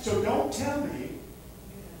seed. So don't tell me,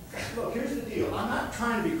 look, here's the deal. I'm not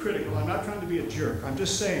trying to be critical. I'm not trying to be a jerk. I'm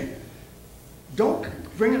just saying, don't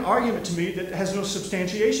bring an argument to me that has no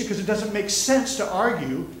substantiation, because it doesn't make sense to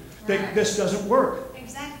argue that this doesn't work.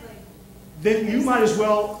 Exactly. Then you might as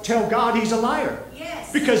well tell God He's a liar.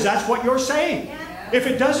 Yes. Because that's what you're saying. Yeah. If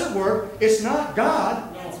it doesn't work, it's not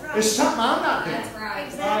God. That's right. It's something I'm not doing. That's right.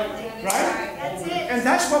 Exactly. Right? That's it. And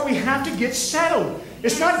that's what we have to get settled.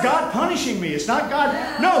 It's not God punishing me. It's not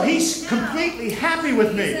God. No, He's completely happy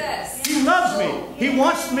with me. He loves me. He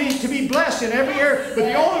wants me to be blessed in every area. But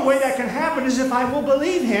the only way that can happen is if I will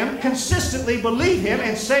believe Him, consistently believe Him,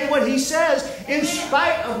 and say what He says in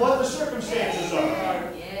spite of what the circumstances are.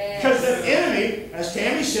 Because the enemy, as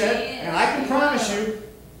Tammy said, and I can promise you,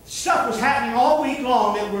 stuff was happening all week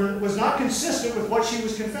long that was not consistent with what she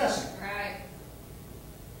was confessing. Right.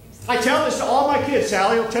 I tell this to all my kids.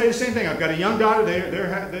 Sally will tell you the same thing. I've got a young daughter.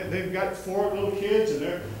 They've got 4 little kids,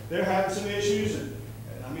 and they're having some issues. And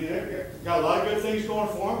I mean, they've got a lot of good things going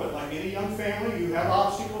for them. But like any young family, you have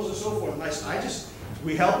obstacles and so forth. And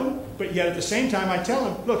we help them. But yet at the same time, I tell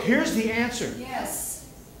them, look, here's the answer. Yes.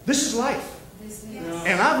 This is life. This is.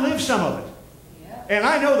 And I've lived some of it. And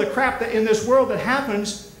I know the crap that in this world that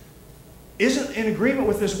happens isn't in agreement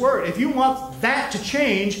with this word. If you want that to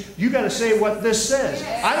change, you got to say what this says.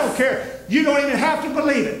 I don't care. You don't even have to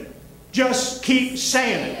believe it. Just keep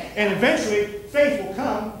saying it. And eventually, faith will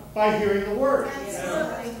come by hearing the word.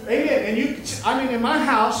 Absolutely. Amen. And in my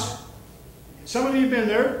house, some of you have been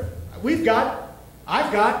there,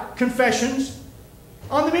 I've got confessions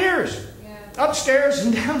on the mirrors. Upstairs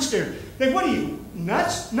and downstairs. Then what are you,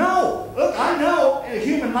 nuts? No. Look, I know a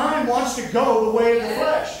human mind wants to go the way of the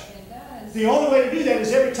flesh. It does. The only way to do that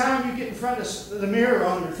is every time you get in front of the mirror,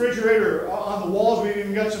 on the refrigerator, or on the walls, we've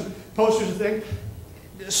even got some posters and things.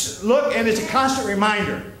 Just look, and it's a constant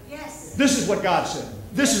reminder. Yes. This is what God said.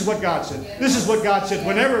 This is what God said. This is what God said.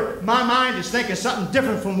 Whenever my mind is thinking something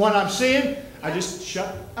different from what I'm seeing, I just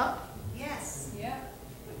shut up. Yes. Yeah.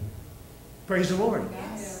 Praise the Lord.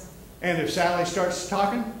 Yes. And if Sally starts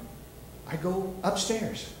talking, I go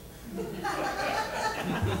upstairs. It's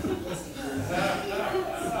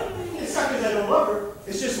not because I don't love her.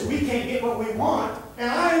 It's just that we can't get what we want. And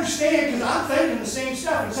I understand because I'm thinking the same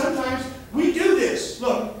stuff. And sometimes we do this.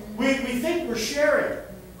 Look, we think we're sharing.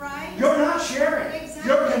 Right? You're not sharing.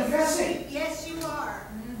 Exactly. You're confessing. Yes, you are.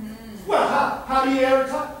 Well, how do you ever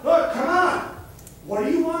talk? Look, come on. What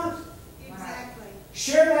do you want? Exactly.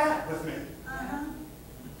 Share that with me. Uh-huh.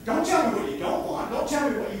 Don't tell me what you don't want. Don't tell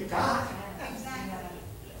me what you got. Exactly.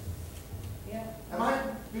 Yeah. Am I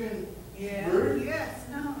being Yeah. rude? Yes.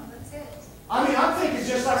 No, that's it. I mean, I'm thinking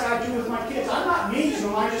just like I do with my kids. I'm not mean to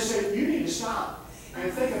them. I just say, you need to stop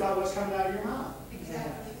and think about what's coming out of your mouth.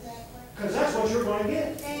 Exactly. Because that's what you're going to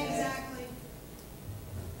get. Exactly.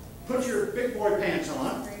 Put your big boy pants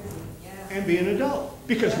on Yeah. and be an adult.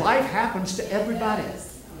 Because life happens to everybody.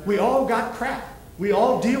 We all got crap. We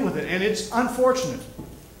all deal with it. And it's unfortunate.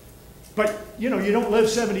 But, you know, you don't live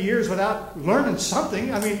 70 years without learning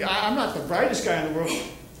something. I mean, I'm not the brightest guy in the world.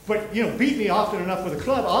 But, you know, beat me often enough with a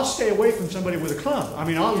club, I'll stay away from somebody with a club. I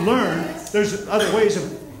mean, I'll learn there's other ways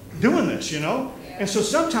of doing this, you know. And so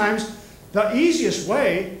sometimes the easiest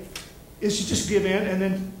way is to just give in and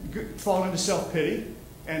then fall into self-pity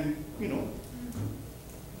and, you know,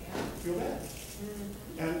 feel bad.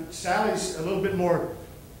 And Sally's a little bit more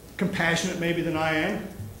compassionate maybe than I am.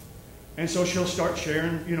 And so she'll start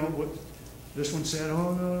sharing, you know, what this one said.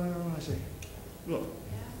 Oh, no. I say, look,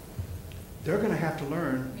 they're going to have to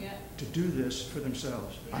learn to do this for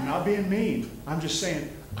themselves. I'm not being mean. I'm just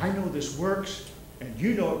saying, I know this works, and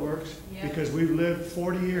you know it works, because we've lived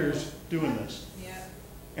 40 years doing this.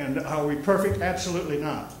 And are we perfect? Absolutely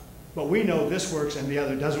not. But we know this works and the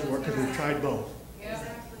other doesn't work because we've tried both. Exactly.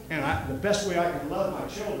 And the best way I can love my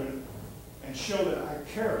children and show that I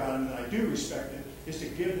care about them and that I do respect it is to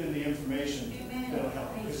give them the information that'll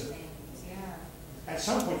help them. Because at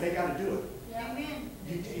some point, they got to do it. Amen.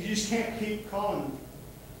 You just can't keep calling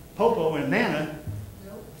Popo and Nana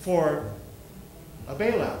for a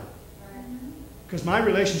bailout. Because my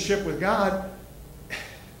relationship with God,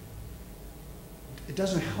 it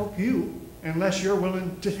doesn't help you unless you're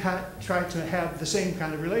willing to try to have the same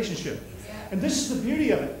kind of relationship. And this is the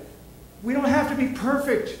beauty of it. We don't have to be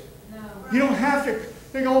perfect. You don't have to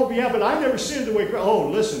think, oh, yeah, but I never sinned the way. Oh,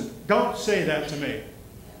 listen, don't say that to me.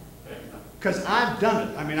 Because I've done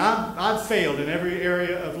it. I mean, I've failed in every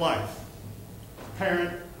area of life.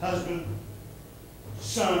 Parent, husband,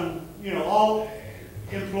 son, you know, all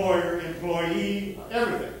employer, employee,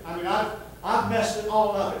 everything. I mean, I've messed it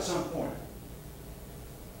all up at some point.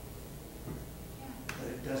 But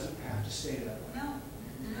it doesn't have to stay that way.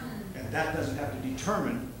 No. And that doesn't have to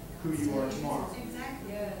determine who you are tomorrow.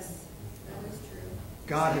 Exactly. Yes. That is true.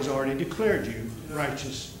 God has already declared you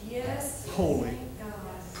righteous, Yes. holy,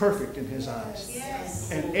 perfect in His eyes,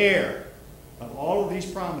 Yes. and heir of all of these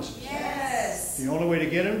promises. Yes. The only way to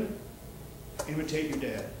get them, imitate your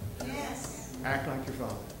dad. Yes. Act like your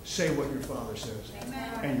father. Say what your father says.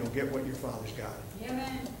 Amen. And you'll get what your father's got.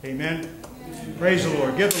 Amen. Amen? Praise the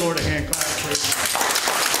Lord. Give the Lord a hand clap of praise.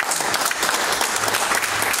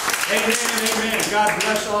 Amen, amen. God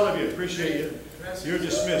bless all of you. Appreciate you. You're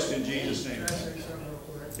dismissed in Jesus' name. Can I say something real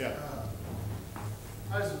quick? Yeah.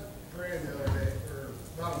 I was praying the other day, or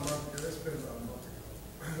about a month ago, it's been about a month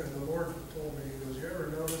ago, and the Lord told me, He goes, you ever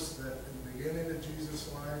notice that in the beginning of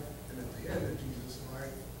Jesus' life and at the end of Jesus'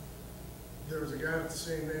 life, there was a guy with the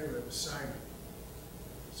same name that was Simon.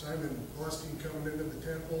 Simon blessed him coming into the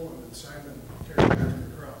temple, and then Simon carried him to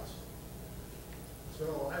the cross.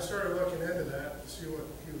 So I started looking into that to see what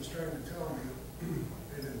he was trying to tell me.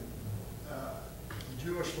 And in the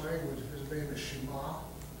Jewish language, his name is Shema.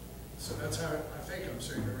 So that's how, I think I'm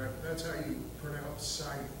saying it right, but that's how you pronounce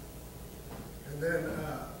Simon. And then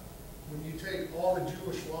when you take all the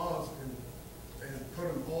Jewish laws and put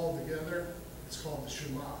them all together, it's called the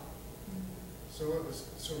Shema. So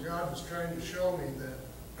God was trying to show me that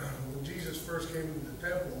when Jesus first came into the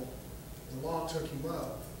temple, the law took him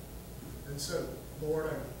up and said,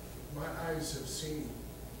 Lord, my eyes have seen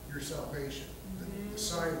your salvation. The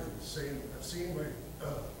Simon saying, I've seen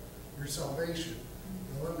your salvation.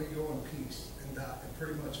 And let me go in peace and die, and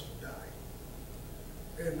pretty much die.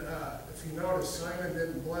 And if you notice, Simon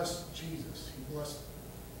didn't bless Jesus. He blessed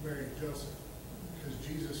Mary and Joseph because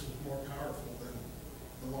Jesus was more powerful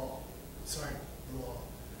than the law. signed the law.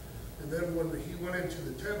 And then when he went into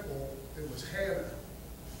the temple, it was Hannah,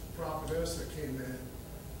 prophetess, that came in.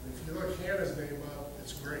 And if you look Hannah's name up,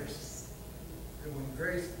 it's Grace. And when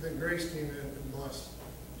Grace came in and blessed,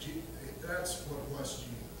 that's what blessed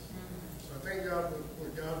Jesus. So I think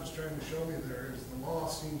what God was trying to show me there is the law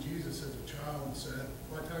seen Jesus as a child and said,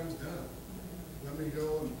 my time's done. Let me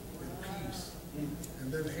go in peace.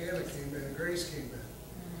 And then Hannah came in, and Grace came in,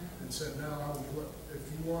 and said, now, if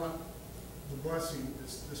you want the blessing,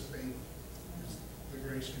 it's this baby, is the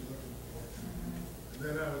grace you're looking for.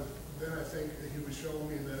 And then I think that he was showing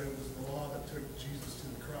me that it was the law that took Jesus to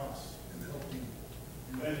the cross and helped him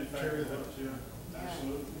And in fact, carry it that. was, yeah,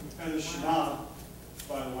 absolutely. And the Shema,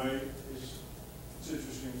 by the way, it's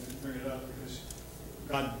interesting to bring it up because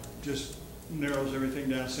God just narrows everything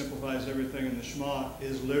down, simplifies everything, and the Shema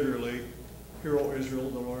is literally, Hear, O Israel,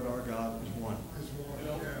 the Lord our God is one. Is one,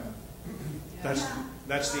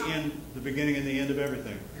 That's the end, the beginning and the end of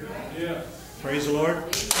everything. yeah. Praise the Lord.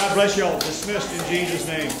 God bless you all. Dismissed in Jesus'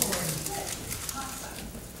 name.